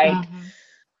normalized. Like,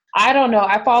 I don't know.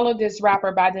 I followed this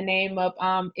rapper by the name of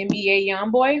NBA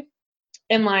Youngboy,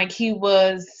 and like he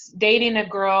was dating a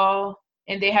girl,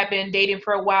 and they had been dating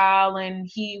for a while, and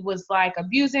he was like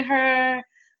abusing her.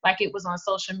 Like, it was on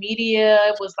social media.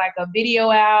 It was like a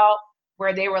video out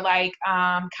where they were like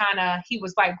he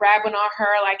was like grabbing on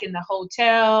her like in the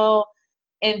hotel.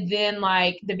 And then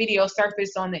like the video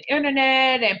surfaced on the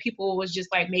internet and people was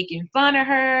just like making fun of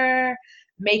her,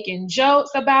 making jokes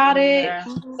about it.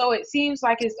 So it seems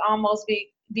like it's almost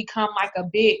become like a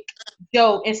big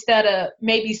joke instead of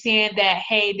maybe saying that,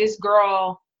 hey, this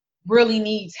girl really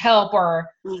needs help or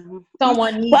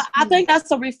someone needs. But I think that's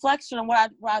a reflection of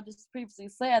what I just previously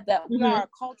said, that we are a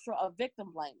culture of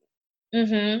victim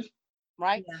blaming.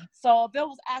 Right? Yeah. So if there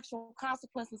was actual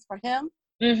consequences for him,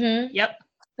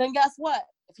 then guess what?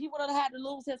 If he would have had to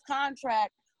lose his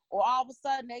contract, or all of a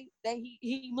sudden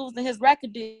he losing his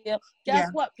record deal, guess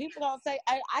what? People gonna say,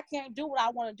 I can't do what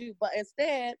I want to do. But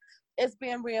instead, it's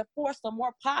being reinforced. The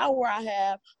more power I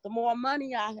have, the more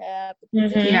money I have, the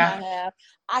position I have,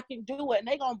 I can do it. And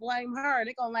they're gonna blame her, and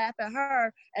they're gonna laugh at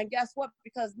her. And guess what?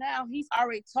 Because now he's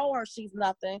already told her she's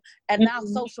nothing, and now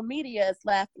social media is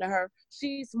laughing at her.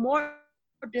 She's more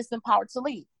disempowered to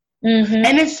leave.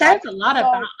 And it says a lot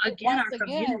about, again, our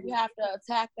community. We have to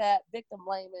attack that victim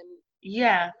blaming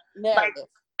narrative. Like,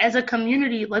 as a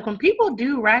community, like when people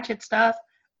do ratchet stuff,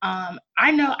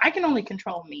 I know I can only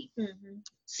control me.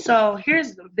 So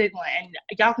here's the big one, and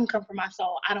y'all can come for my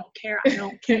soul. I don't care. I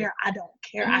don't care. I don't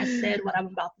care. I said what I'm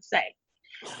about to say.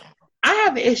 I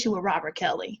have an issue with Robert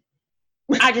Kelly.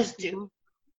 I just do.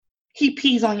 He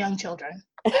pees on young children.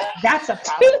 That's a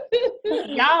problem.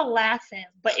 Y'all laughing,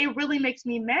 but it really makes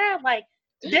me mad. Like,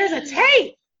 there's a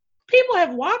tape. People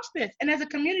have watched this, and as a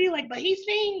community, like, but he's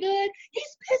saying good.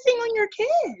 He's pissing on your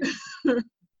kids.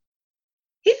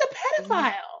 He's a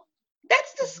pedophile.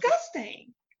 That's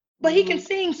disgusting. But he can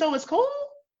sing, so it's cool?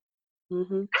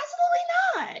 Absolutely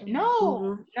not.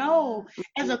 No.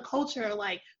 As a culture,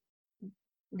 like,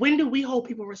 when do we hold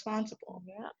people responsible?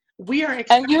 We are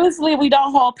and usually we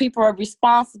don't hold people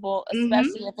responsible,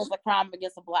 especially if it's a crime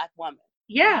against a Black woman.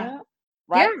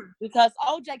 Right? Because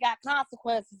OJ got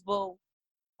consequences, boo.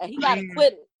 And he got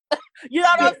acquitted. You know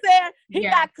what I'm saying? He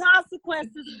got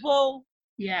consequences, boo.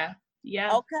 Yeah.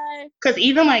 Okay. Because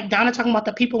even like Donna talking about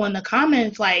the people in the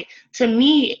comments, like, to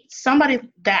me, somebody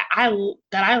that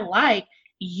I like,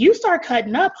 you start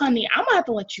cutting up, honey, I'm gonna have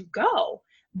to let you go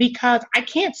because I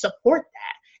can't support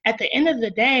that. At the end of the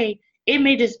day, it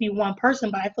may just be one person,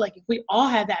 but I feel like if we all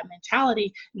have that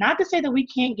mentality, not to say that we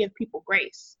can't give people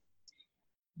grace,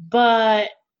 but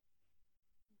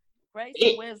grace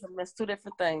and wisdom is two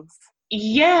different things.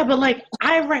 Yeah, but like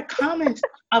I read comments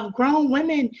of grown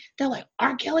women. They're like,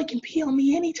 R. Kelly can pee on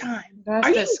me anytime. That's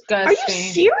Are disgusting.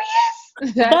 you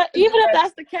serious? But even if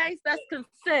that's the case, that's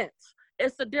consent.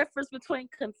 It's the difference between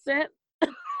consent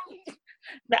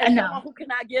and No, someone who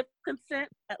cannot give consent,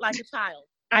 like a child.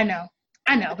 I know,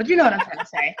 but you know what I'm trying to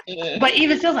say. But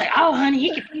even still, like, oh, honey,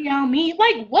 he can pee on me.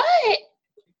 Like, what,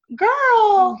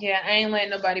 girl? Yeah, I ain't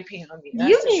letting nobody pee on me.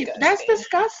 That's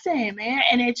disgusting, man.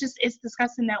 And it's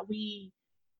disgusting that we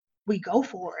go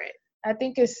for it. I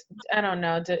think I don't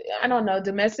know.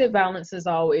 Domestic violence is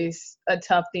always a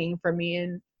tough thing for me.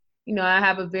 And, I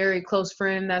have a very close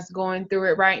friend that's going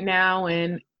through it right now.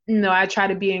 And, I try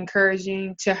to be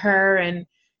encouraging to her and,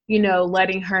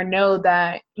 letting her know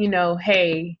that,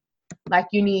 hey, like,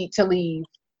 you need to leave.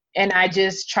 And I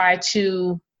just try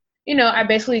to, I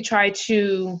basically try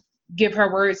to give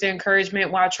her words of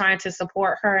encouragement while trying to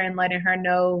support her and letting her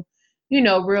know,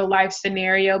 real life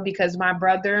scenario, because my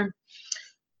brother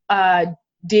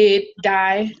did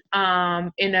die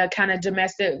in a kind of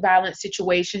domestic violence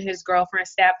situation. His girlfriend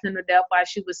stabbed him to death while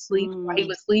he was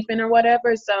sleeping or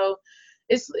whatever. So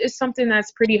it's something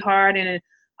that's pretty hard and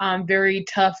very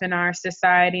tough in our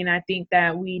society. And I think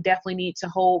that we definitely need to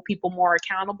hold people more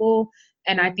accountable.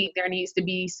 And I think there needs to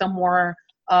be some more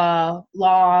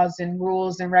laws and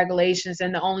rules and regulations.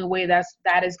 And the only way that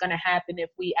is going to happen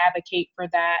if we advocate for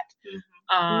that.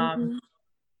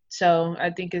 So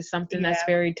I think it's something that's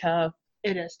very tough.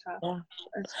 It is tough. Yeah.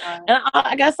 It's hard. And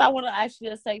I guess I want to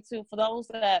actually say too, for those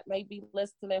that may be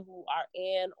listening who are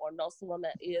in or know someone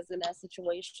that is in that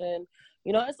situation,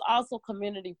 it's also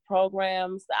community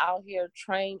programs out here,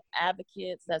 trained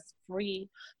advocates that's free,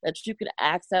 that you can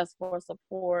access for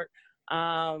support.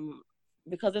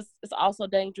 Because it's also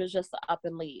dangerous just to up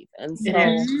and leave. And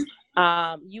so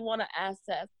you want to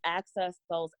access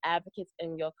those advocates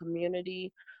in your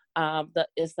community.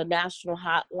 It's the national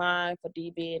hotline for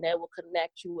DV, and they will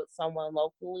connect you with someone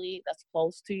locally that's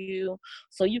close to you,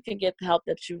 so you can get the help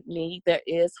that you need. There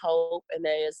is hope, and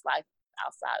there is life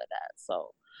outside of that.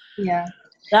 So yeah,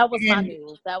 that was my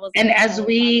news. And as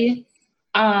we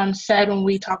said when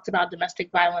we talked about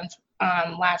domestic violence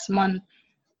last month,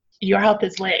 Your Help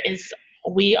is Lit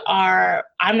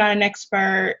I'm not an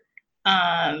expert,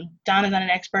 Donna's not an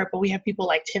expert, but we have people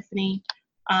like Tiffany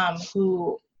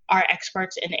who are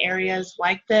experts in areas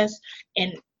like this.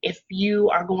 And if you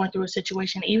are going through a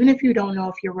situation, even if you don't know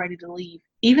if you're ready to leave,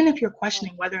 even if you're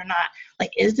questioning whether or not,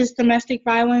 like, is this domestic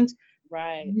violence?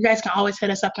 Right. You guys can always hit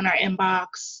us up in our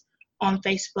inbox on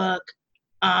Facebook.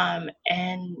 And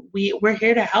we're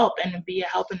here to help and be a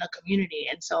help in the community.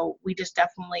 And so we just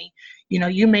definitely,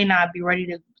 you may not be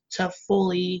ready to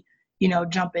fully,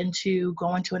 jump into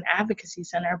going to an advocacy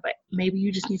center, but maybe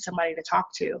you just need somebody to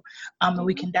talk to. And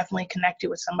we can definitely connect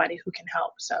you with somebody who can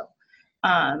help. So,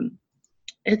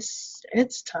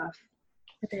 it's tough.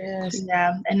 It is.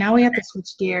 Yeah. And now we have to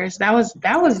switch gears. That was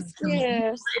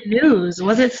good news.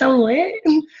 Was it so lit?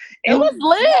 It was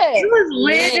lit. It was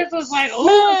lit. This was like,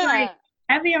 oh, like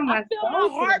heavy on my I feel my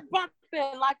heart bumping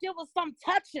like it was some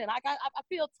touching. Like I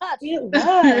feel touched. It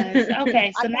was.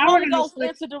 Okay, so now we're going to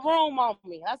switch into the room on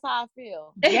me. That's how I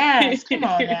feel. Yes, come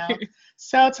on now.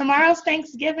 So tomorrow's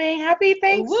Thanksgiving. Happy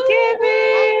Thanksgiving.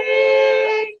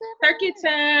 Turkey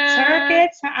time.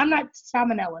 I'm not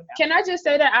salmonella now. Can I just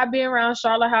say that I've been around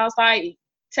Charlotte House, like,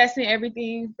 testing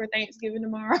everything for Thanksgiving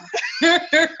tomorrow? Yeah,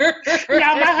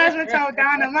 my husband told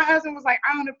Donna. My husband was like,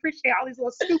 I don't appreciate all these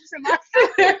little scoops in my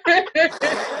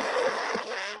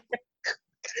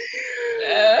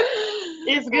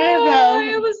It's good though.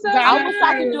 It was so I wish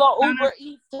I could do an Uber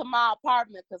Eats to my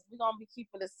apartment because we're gonna be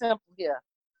keeping it simple here.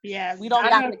 Yeah, we don't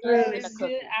got to get in the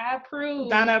cooking. I approve.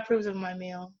 Donna approves of my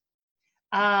meal.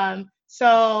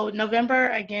 So November,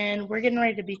 again, we're getting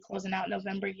ready to be closing out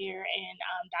November here in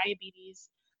diabetes,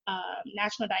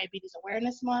 National Diabetes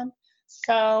Awareness Month.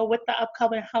 So with the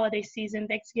upcoming holiday season,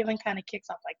 Thanksgiving kind of kicks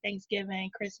off like Thanksgiving,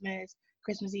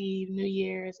 Christmas Eve, New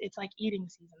Year's. It's like eating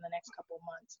season the next couple of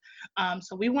months.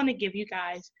 So we want to give you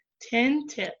guys 10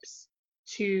 tips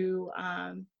to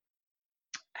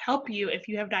help you if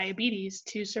you have diabetes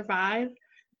to survive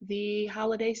the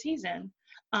holiday season.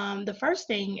 The first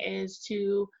thing is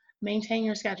to maintain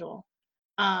your schedule.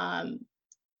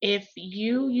 If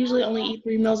you usually only eat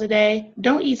 3 meals a day,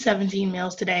 don't eat 17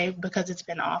 meals today because it's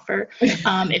been offered.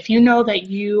 If you know that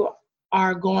you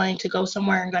are going to go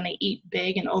somewhere and going to eat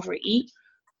big and overeat,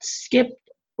 skip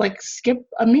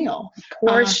a meal.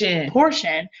 Portion.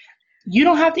 You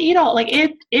don't have to eat all. Like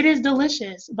it is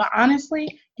delicious, but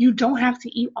honestly, you don't have to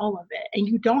eat all of it, and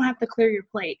you don't have to clear your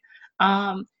plate.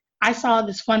 I saw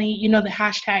this funny, the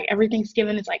hashtag every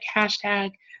Thanksgiving is like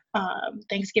hashtag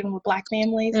Thanksgiving with Black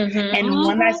families. Mhm. And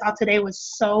one I saw today was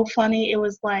so funny. It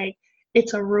was like,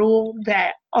 it's a rule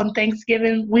that on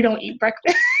Thanksgiving we don't eat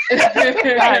breakfast. I saw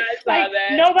Like,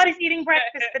 that. nobody's eating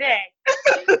breakfast today.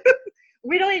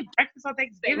 We don't eat breakfast on They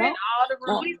Thanksgiving. rent all the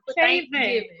We rooms for save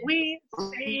Thanksgiving. it. We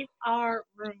save our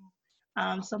room.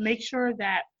 So make sure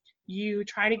that you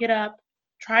try to get up,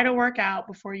 try to work out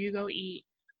before you go eat.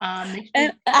 Make sure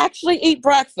And actually eat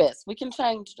breakfast. We can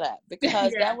change that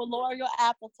because Yeah. that will lower your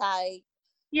appetite.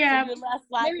 yeah, So you're less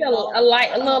likely Maybe a little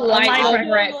light light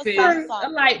breakfast. breakfast. A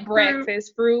light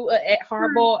breakfast, fruit,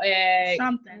 hard-boiled egg.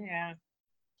 something. Yeah.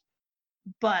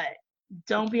 But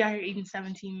don't be out here eating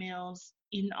 17 meals,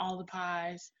 eating all the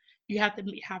pies. You have to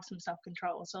have some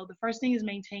self-control. So the first thing is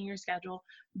maintain your schedule.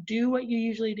 Do what you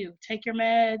usually do. Take your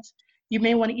meds. You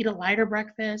may want to eat a lighter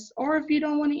breakfast, or if you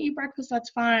don't want to eat breakfast, that's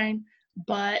fine.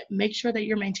 But make sure that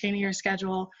you're maintaining your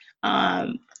schedule.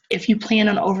 If you plan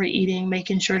on overeating,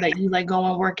 making sure that you go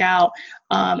and work out.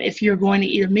 If you're going to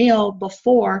eat a meal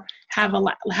before, have a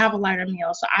lighter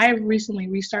meal. So I recently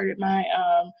restarted my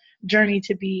journey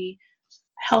to be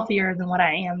healthier than what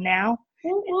I am now.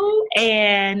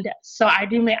 And so I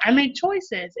make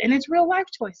choices, and it's real life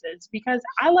choices because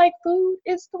I like food.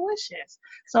 It's delicious.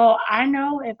 So I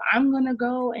know if I'm gonna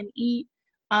go and eat,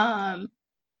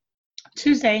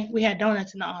 Tuesday we had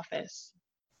donuts in the office.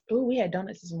 Ooh, we had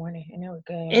donuts this morning, and they were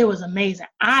good. It was amazing.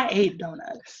 I ate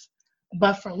donuts,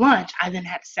 but for lunch I then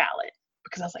had a salad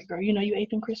because I was like, girl, you ate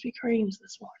them Krispy Kremes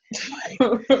this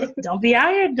morning. Like, don't be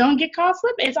out here. Don't get caught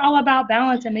slipping. It's all about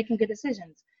balance and making good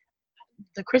decisions.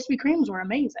 The Krispy Kremes were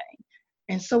amazing,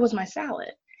 and so was my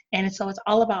salad. And so it's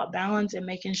all about balance and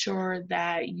making sure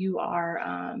that you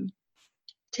are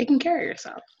taking care of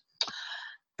yourself.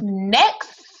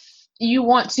 Next, you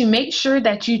want to make sure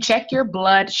that you check your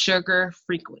blood sugar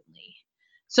frequently.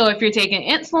 So if you're taking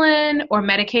insulin or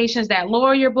medications that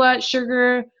lower your blood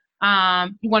sugar,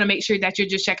 you want to make sure that you're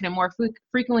just checking it more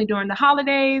frequently during the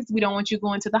holidays. We don't want you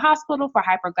going to the hospital for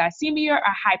hyperglycemia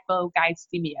or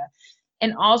hypoglycemia.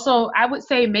 And also, I would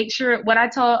say make sure, what I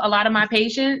tell a lot of my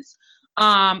patients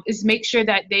is make sure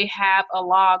that they have a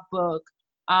log book.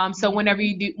 So whenever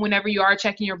you are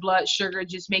checking your blood sugar,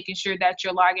 just making sure that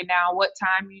you're logging down what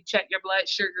time you check your blood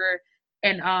sugar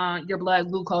and your blood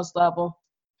glucose level.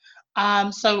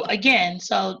 So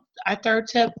our third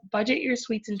tip, budget your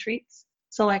sweets and treats.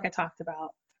 So like I talked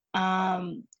about,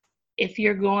 if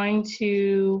you're going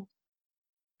to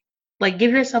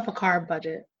give yourself a carb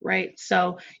budget, right?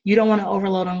 So you don't want to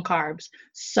overload on carbs.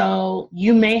 So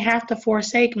you may have to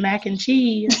forsake mac and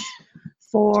cheese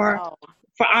for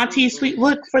Auntie's sweet.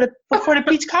 Look for the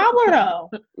peach cobbler though.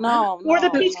 For the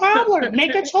peach cobbler,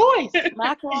 make a choice.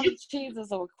 Macaroni and cheese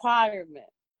is a requirement.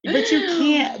 But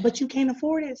you can't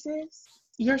afford it, sis.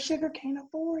 Your sugar can't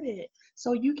afford it.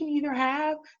 So you can either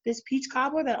have this peach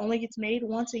cobbler that only gets made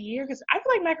once a year, because I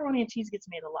feel like macaroni and cheese gets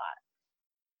made a lot.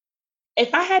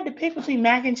 If I had to pick between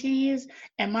mac and cheese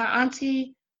and my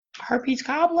auntie, her peach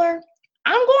cobbler,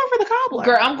 I'm going for the cobbler.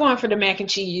 Girl, I'm going for the mac and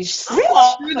cheese.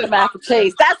 Really? The mac and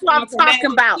cheese. That's what I'm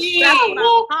talking about. That's what I'm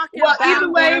talking about. Either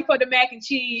way, for the mac and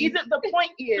cheese. The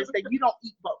point is that you don't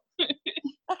eat both.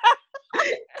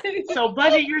 So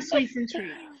budget your sweets and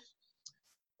treats.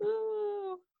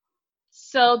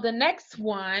 So the next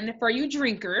one, for you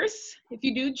drinkers, if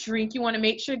you do drink, you want to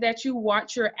make sure that you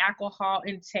watch your alcohol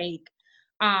intake.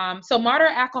 So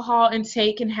moderate alcohol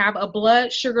intake can have a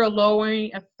blood sugar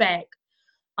lowering effect.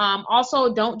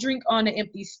 Also, don't drink on an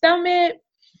empty stomach.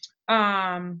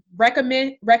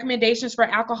 Recommendations for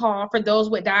alcohol for those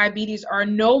with diabetes are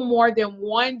no more than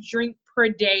 1 drink per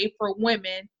day for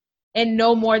women and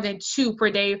no more than 2 per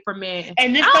day for men.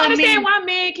 And this I don't don't understand mean, why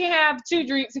men can have 2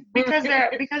 drinks because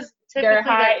they're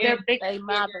high. They're big. They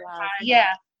mobilize.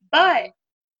 Yeah, but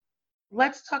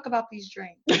let's talk about these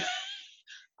drinks.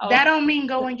 That don't mean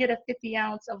go and get a 50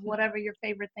 ounce of whatever your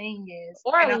favorite thing is.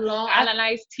 Or a long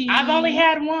iced tea. I've only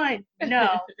had one.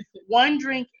 No, 1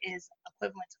 drink is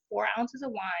equivalent to 4 ounces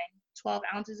of wine, 12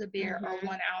 ounces of beer, or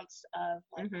 1 ounce of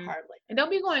hard liquor. And don't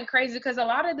be going crazy because a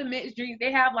lot of the mixed drinks,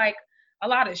 they have a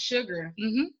lot of sugar.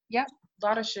 Yep. A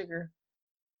lot of sugar.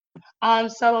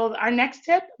 So our next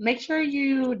tip, make sure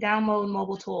you download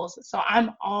mobile tools. So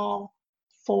I'm all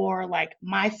for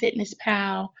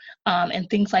MyFitnessPal and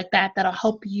things like that that'll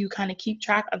help you kind of keep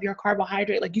track of your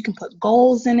carbohydrate. You can put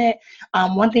goals in it.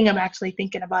 One thing I'm actually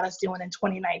thinking about us doing in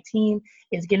 2019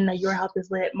 is getting a Your Health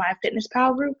is Lit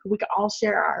MyFitnessPal group. We can all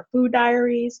share our food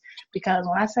diaries, because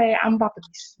when I say I'm about to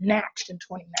be snatched in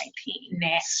 2019,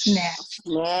 snatched.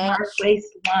 My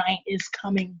waistline is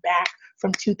coming back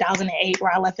from 2008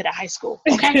 where I left it at high school.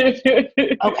 Okay.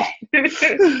 Okay.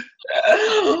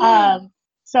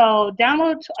 So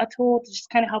download a tool to just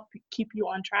kind of help keep you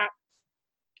on track.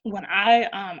 When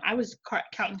I was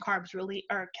counting carbs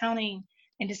counting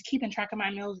and just keeping track of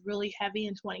my meals really heavy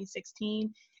in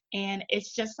 2016. And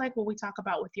it's just like what we talk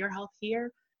about with your health here.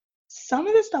 Some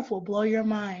of this stuff will blow your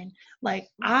mind. Like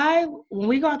when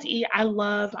we go out to eat, I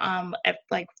love at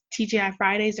like TGI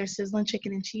Fridays, their sizzling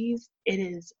chicken and cheese. It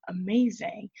is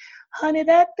amazing. Honey,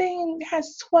 that thing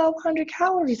has 1,200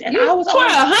 calories. And I was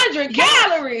 1,200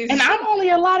 calories. And I'm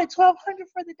only allotted 1,200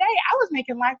 for the day. I was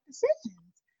making life decisions.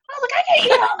 I was like, I can't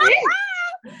eat all this.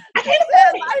 I can't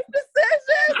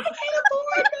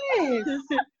afford this.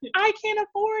 I can't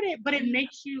afford it. But it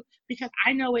makes you, because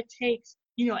I know it takes,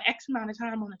 X amount of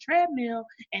time on a treadmill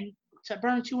and to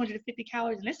burn 250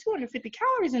 calories. And there's 250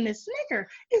 calories in this Snicker.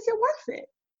 Is it worth it?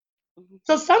 Mm-hmm.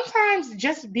 So sometimes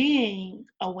just being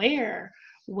aware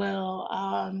will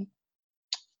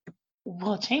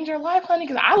change your life, honey.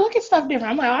 Because I look at stuff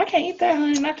different. I'm like, I can't eat that,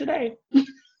 honey. Not today.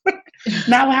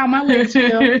 Not how my legs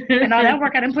feel. And all that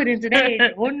work I didn't put in today.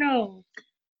 Oh, no.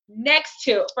 Next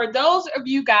tip, for those of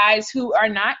you guys who are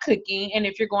not cooking, and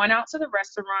if you're going out to the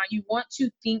restaurant, you want to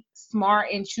think smart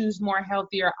and choose more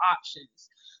healthier options.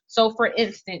 So for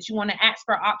instance, you want to ask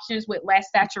for options with less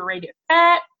saturated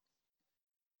fat,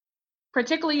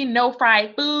 particularly no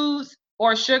fried foods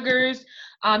or sugars.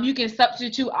 You can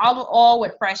substitute olive oil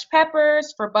with fresh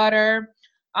peppers for butter.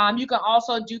 You can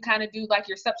also do like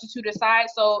your substitute aside.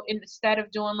 So instead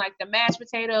of doing like the mashed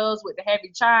potatoes with the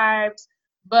heavy chives,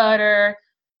 butter,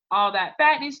 all that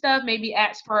fatty stuff, maybe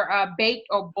ask for a baked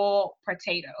or boiled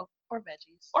potato. Or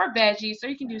veggies. So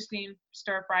you can do steamed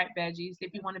stir-fried veggies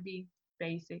if you want to be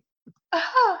basic.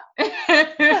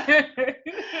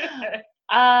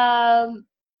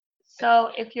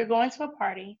 So if you're going to a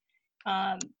party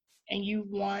and you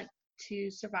want to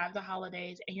survive the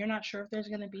holidays and you're not sure if there's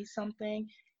going to be something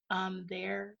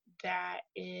there that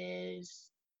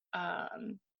is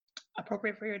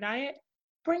appropriate for your diet,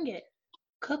 bring it.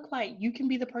 Cook light. You can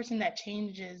be the person that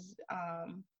changes,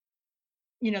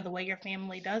 the way your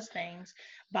family does things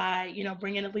by,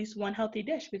 bringing at least one healthy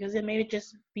dish, because it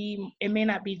may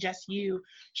not be just you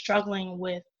struggling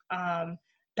with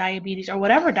diabetes or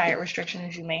whatever diet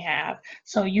restrictions you may have.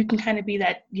 So you can kind of be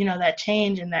that, that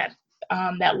change and that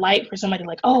light for somebody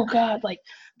like, oh God, like,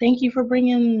 thank you for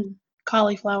bringing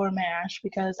cauliflower mash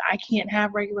because I can't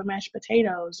have regular mashed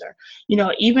potatoes, or,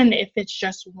 even if it's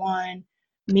just one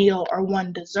meal or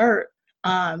one dessert,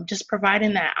 just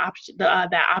providing that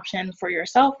option for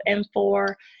yourself and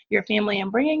for your family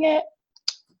and bringing it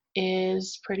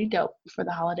is pretty dope for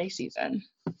the holiday season.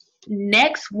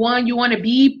 Next one, you want to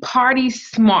be party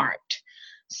smart.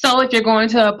 So if you're going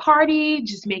to a party,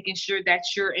 just making sure that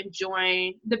you're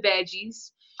enjoying the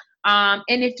veggies. And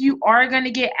if you are going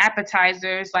to get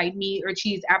appetizers like meat or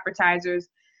cheese appetizers,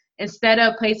 instead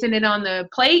of placing it on the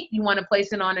plate, you want to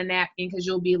place it on a napkin because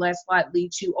you'll be less likely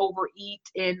to overeat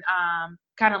and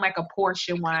kind of like a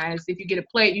portion wise. If you get a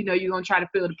plate, you're going to try to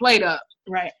fill the plate up.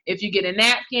 Right. If you get a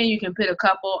napkin, you can put a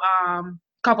couple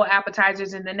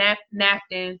appetizers in the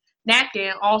napkin.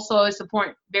 Also, it's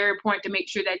very important to make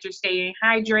sure that you're staying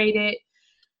hydrated.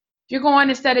 If you're going,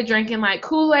 instead of drinking like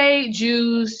Kool-Aid,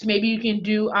 juice, maybe you can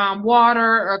do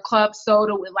water or club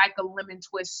soda with like a lemon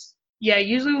twist. Yeah,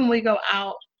 usually when we go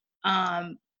out,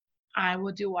 I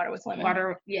will do water with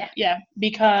lemon. Yeah,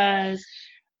 because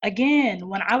again,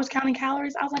 when I was counting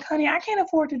calories, I was like, honey, I can't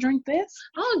afford to drink this.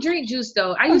 I don't drink juice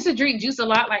though. I used to drink juice a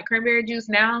lot, like cranberry juice.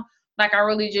 Now, like, I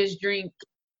really just drink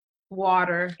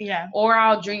water. Yeah. Or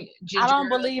I'll drink ginger. I don't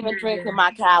believe in drinking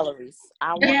my calories.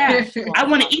 I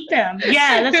want to eat them.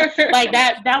 Yeah, that's like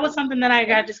that was something that I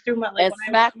got just through my and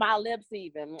smack my lips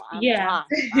even. I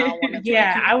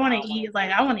want to eat.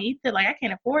 Like, I want to eat it. Like, I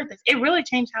can't afford this. It really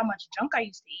changed how much junk I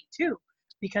used to eat too,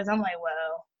 because I'm like,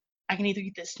 well, I can either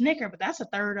eat this Snicker, but that's a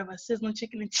third of a sizzling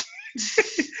chicken and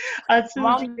cheese.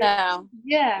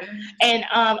 Yeah. And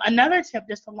another tip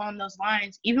just along those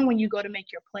lines, even when you go to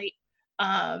make your plate,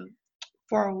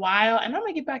 for a while, and I'm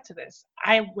gonna get back to this,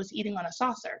 I was eating on a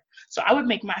saucer. So I would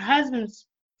make my husband's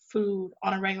food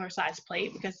on a regular size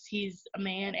plate because he's a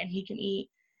man and he can eat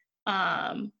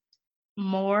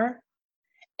more.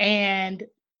 And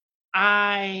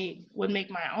I would make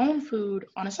my own food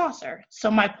on a saucer. So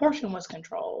my portion was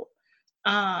controlled.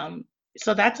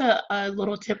 So that's a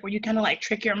little tip where you kind of like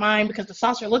trick your mind, because the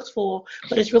saucer looks full,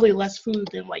 but it's really less food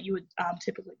than what you would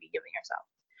typically be giving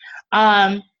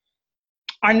yourself.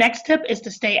 Our next tip is to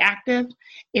stay active.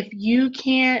 If you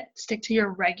can't stick to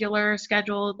your regular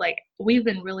schedule, like, we've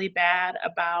been really bad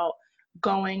about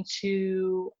going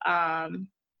to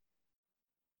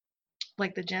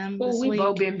like the gym Oh, this we week.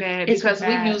 both been bad It's because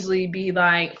bad. we usually be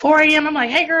like 4 a.m. I'm like,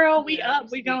 hey girl, we Yeah, up, we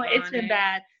sleep going. It's on been it.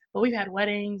 bad, but we've had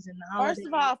weddings and holidays. First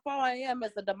of all, 4 a.m.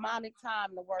 is a demonic time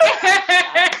to work.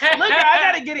 Look,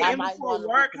 I gotta get it I in might before wanna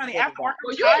work, be honey. considered After work,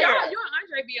 Well, I'm you tired. and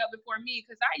Andre be up before me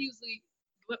because I usually,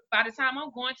 by the time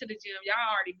I'm going to the gym,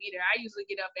 y'all already be there. I usually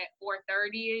get up at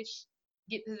 4:30ish,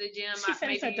 get to the gym She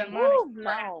said it's a maybe demonic. Woo,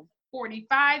 no.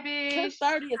 45ish.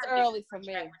 10:30 is early for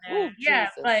me. Woo, Yeah,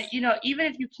 Jesus. but you know, even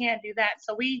if you can't do that,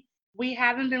 so we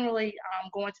haven't been really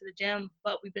going to the gym,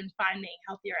 but we've been finding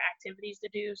healthier activities to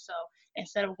do. So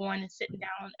instead of going and sitting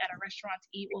down at a restaurant to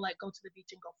eat, we'll like go to the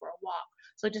beach and go for a walk.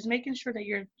 So just making sure that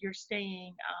you're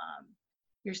staying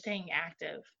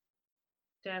active.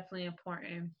 Definitely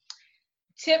important.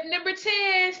 Tip number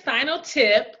 10, final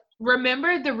tip.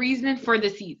 Remember the reason for the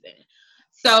season.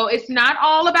 So it's not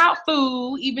all about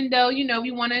food, even though, you know,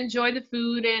 we want to enjoy the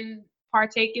food and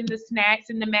partake in the snacks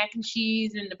and the mac and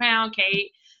cheese and the pound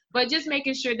cake, but just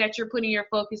making sure that you're putting your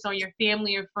focus on your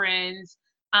family or friends,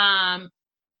 and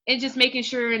just making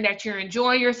sure that you're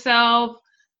enjoying yourself,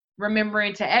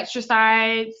 remembering to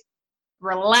exercise,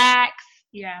 relax.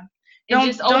 Yeah. And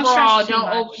just overall, stress too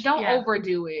much. don't Yeah.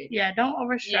 overdo it. Yeah, don't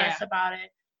overstress about it.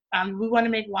 We want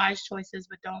to make wise choices,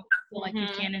 but don't feel like you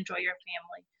Mhm. can't enjoy your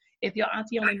family. If your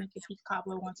auntie only makes a peach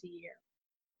cobbler once a year,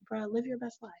 bro, live your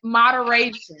best life.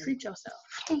 Moderation. Treat yourself.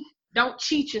 Don't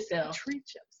cheat yourself. Treat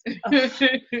yourself.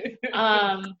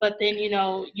 But then you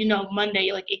know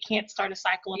Monday, like it can't start a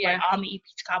cycle of like I'm gonna eat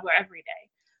peach cobbler every day.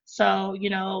 So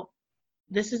you know,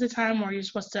 this is a time where you're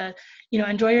supposed to, you know,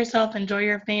 enjoy yourself, enjoy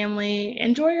your family,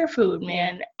 enjoy your food,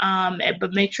 man.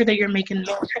 But make sure that you're making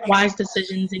wise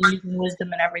decisions and using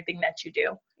wisdom in everything that you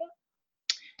do.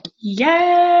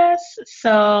 Yes.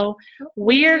 So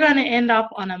we are going to end off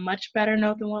on a much better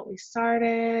note than what we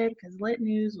started because Lit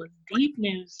News was deep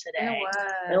news today.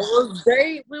 It was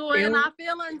deep. We were in our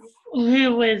feelings.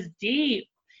 It was deep.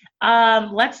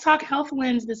 Let's talk health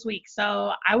wins this week.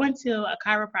 So I went to a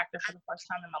chiropractor for the first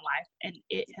time in my life, and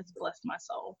it has blessed my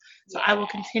soul. So I will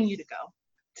continue to go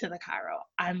to the chiro.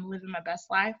 I'm living my best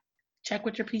life. Check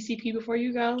with your PCP before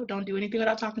you go. Don't do anything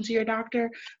without talking to your doctor.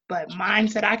 But mine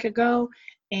said I could go,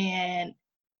 and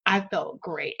I felt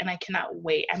great, and I cannot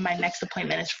wait. And my next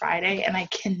appointment is Friday, and I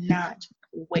cannot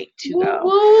wait to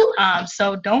go.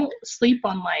 So don't sleep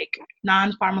on like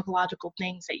non-pharmacological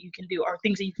things that you can do or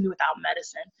things that you can do without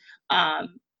medicine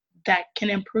that can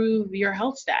improve your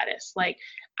health status. Like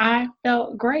I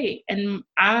felt great, and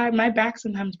my back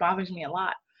sometimes bothers me a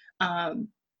lot. And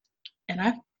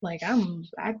I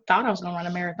thought I was gonna run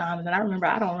a marathon, and then I remember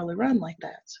I don't really run like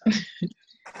that. So.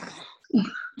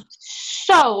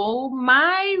 So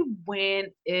my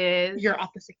win is You're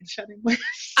off the sick and shut-in list.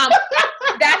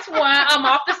 That's one. I'm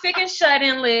off the sick and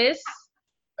shut-in list.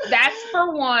 That's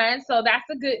for one. So that's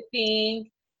a good thing.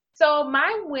 So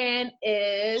my win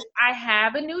is I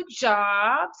have a new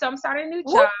job. So I'm starting a new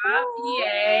job.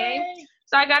 Yay.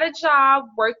 So I got a job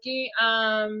working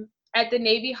at the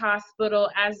Navy Hospital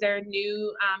as their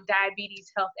new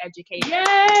diabetes health educator. Yay!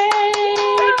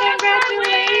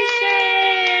 Congratulations!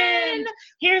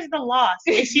 Here's the loss.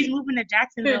 She's moving to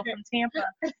Jacksonville from Tampa.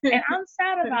 And I'm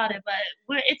sad about it, but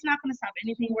it's not going to stop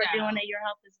anything we're doing at Your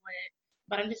Health is Lit.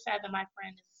 But I'm just sad that my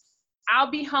friend is...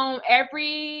 I'll be home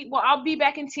I'll be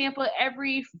back in Tampa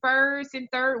every first and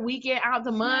third weekend out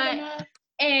the month.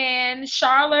 And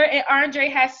Charlotte and Andre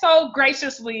has so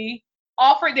graciously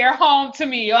offered their home to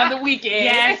me on the weekend.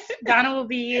 Yes, Donna will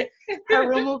be, her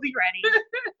room will be ready.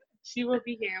 She will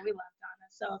be here. We love Donna.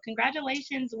 So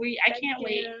congratulations. I can't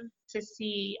wait to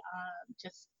see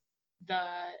just the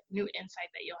new insight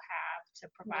that you'll have to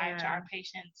provide to our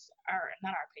patients, or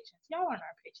not our patients. Y'all aren't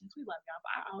our patients. We love y'all,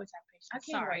 but I always have patients. I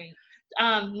can't wait.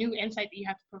 New insight that you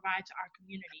have to provide to our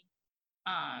community.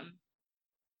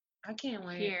 I can't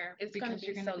wait. Here, it's gonna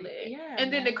be so lit. Yeah,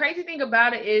 and then the crazy thing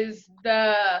about it is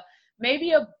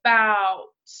maybe about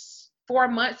 4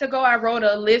 months ago, I wrote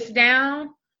a list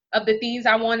down of the things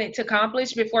I wanted to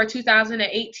accomplish before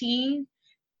 2018,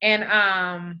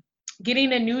 and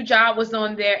getting a new job was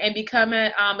on there, and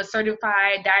becoming a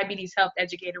certified diabetes health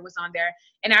educator was on there.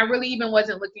 And I really even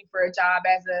wasn't looking for a job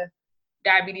as a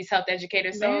diabetes health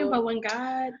educator. So, but when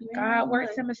God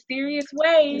works in mysterious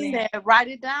ways. He said, write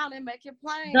it down and make it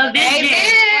plain. The vision.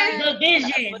 Amen. The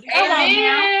vision.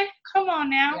 Amen. Come on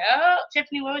now. Yep.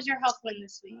 Tiffany, what was your health win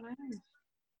this week?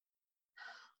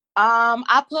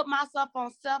 I put myself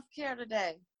on self-care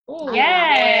today. Ooh,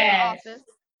 yes.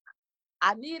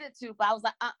 I needed to, but I was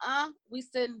like, we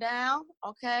sitting down,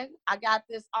 okay? I got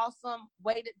this awesome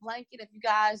weighted blanket. If you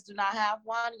guys do not have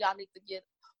one, y'all need to get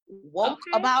woke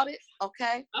about it,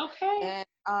 okay? Okay. And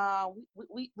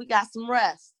we got some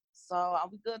rest. So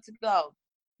we good to go.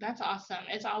 That's awesome.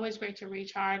 It's always great to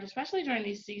recharge, especially during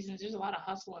these seasons. There's a lot of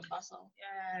hustle and bustle.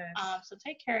 Yes. So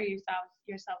take care of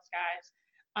yourselves, guys.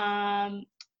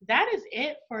 That is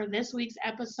it for this week's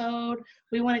episode.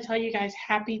 We want to tell you guys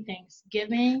happy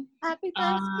Thanksgiving. Happy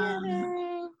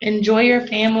Thanksgiving. Enjoy your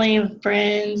family and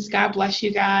friends. God bless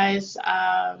you guys.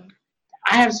 I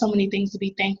have so many things to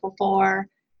be thankful for.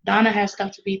 Donna has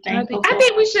stuff to be thankful for. I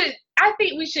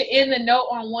think we should end the note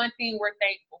on one thing we're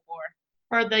thankful for.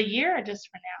 For the year or just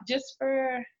for now? Just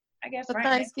for, I guess, For right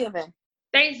Thanksgiving.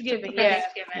 Thanksgiving, yeah.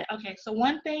 Thanksgiving. Okay, so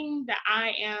one thing that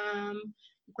I am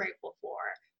grateful for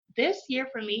this year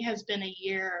for me has been a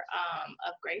year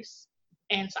of grace.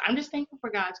 And so I'm just thankful for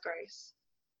God's grace.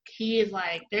 He is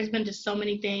like, there's been just so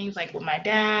many things, like with my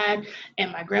dad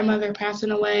and my grandmother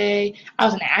passing away. I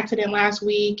was in an accident last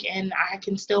week and I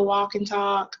can still walk and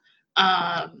talk.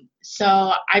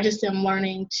 So I just am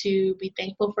learning to be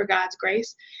thankful for God's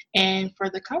grace and for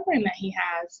the covering that He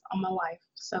has on my life.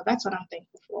 So that's what I'm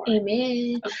thankful for.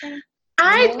 Amen. Okay.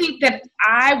 I think that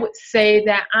I would say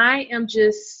that I am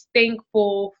just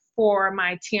thankful for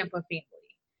my Tampa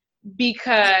family,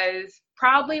 because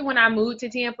probably when I moved to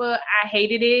Tampa, I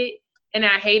hated it and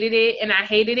I hated it and I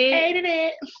hated it. Hated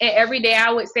it. And every day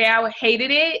I would say I hated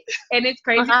it. And it's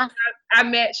crazy. Uh-huh. I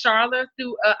met Charlotte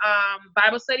through a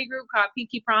Bible study group called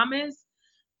Pinky Promise.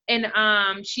 And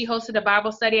she hosted a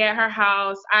Bible study at her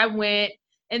house. I went.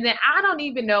 And then I don't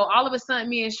even know. All of a sudden,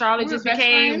 me and Charlotte just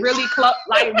became really close,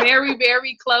 like very,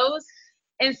 very close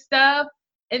and stuff.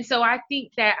 And so I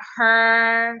think that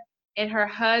her and her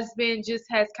husband just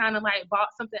has kind of like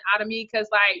bought something out of me, because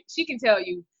like she can tell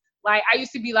you, like I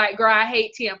used to be like, girl, I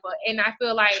hate Tampa, and I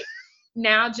feel like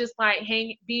now just like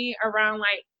being around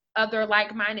like other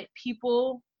like-minded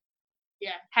people,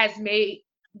 has made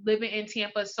living in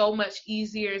Tampa so much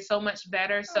easier, so much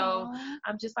better. So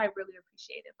I'm just like really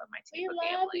appreciative of my Tampa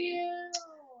family. You.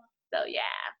 So yeah.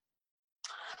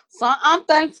 So I'm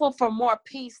thankful for more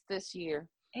peace this year.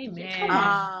 Amen.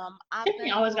 I'm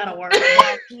Tiffany always gotta work. for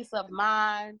more peace of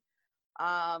mind.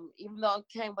 Even though it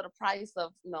came with a price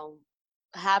of,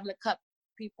 having to cut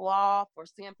people off or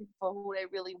seeing people for who they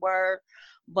really were,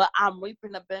 but I'm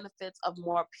reaping the benefits of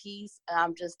more peace, and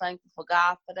I'm just thankful for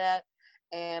God for that.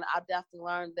 And I definitely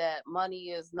learned that money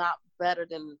is not better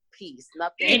than peace.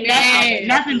 Nothing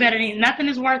Nothing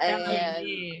is worth that.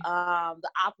 And the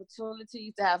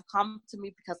opportunities that have come to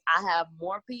me because I have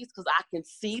more peace, because I can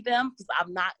see them, because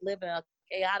I'm not living a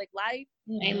chaotic life.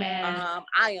 Amen.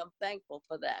 I am thankful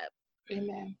for that.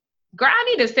 Amen. Girl, I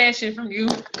need a session from you.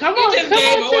 Come on, just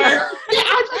gave a word. Yeah, I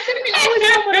always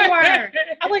come with a word.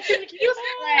 I'm like, Tiffany, can you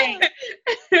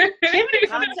say Tiffany?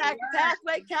 Contact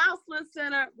Pathway Counseling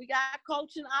Center. We got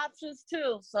coaching options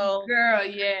too. So, girl,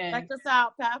 yeah. check us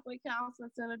out,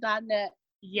 pathwaycounselingcenter.net.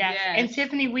 Yes. Yes. And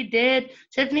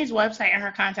Tiffany's website and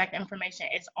her contact information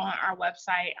is on our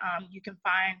website. You can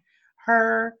find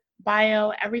her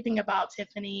bio, everything about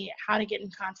Tiffany, how to get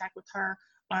in contact with her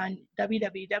on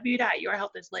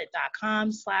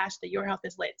www.yourhealthislit.com/the Your Health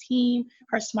is Lit team.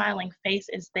 Her smiling face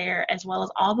is there, as well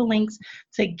as all the links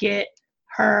to get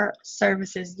her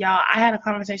services. Y'all, I had a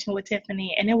conversation with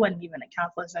Tiffany, and it wasn't even a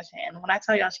counseling session. And when I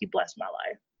tell y'all, she blessed my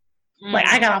life. Like,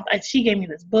 I got off, she gave me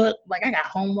this book. Like, I got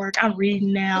homework. I'm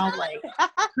reading now. Like,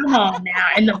 come on now.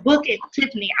 And the book,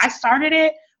 Tiffany, I started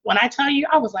it. When I tell you,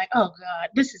 I was like, oh, God,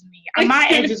 this is me. My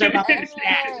edges are about to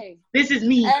snap. This is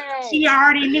me. Hey. She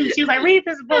already knew. She was like, read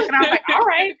this book. And I was like, all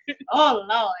right. Oh,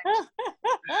 Lord.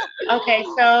 Okay,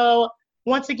 so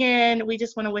once again, we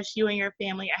just want to wish you and your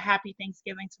family a happy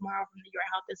Thanksgiving tomorrow from the Your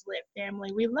Health is Lit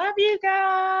family. We love you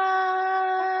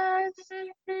guys.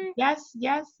 Yes,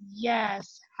 yes,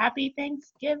 yes. Happy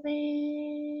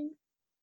Thanksgiving.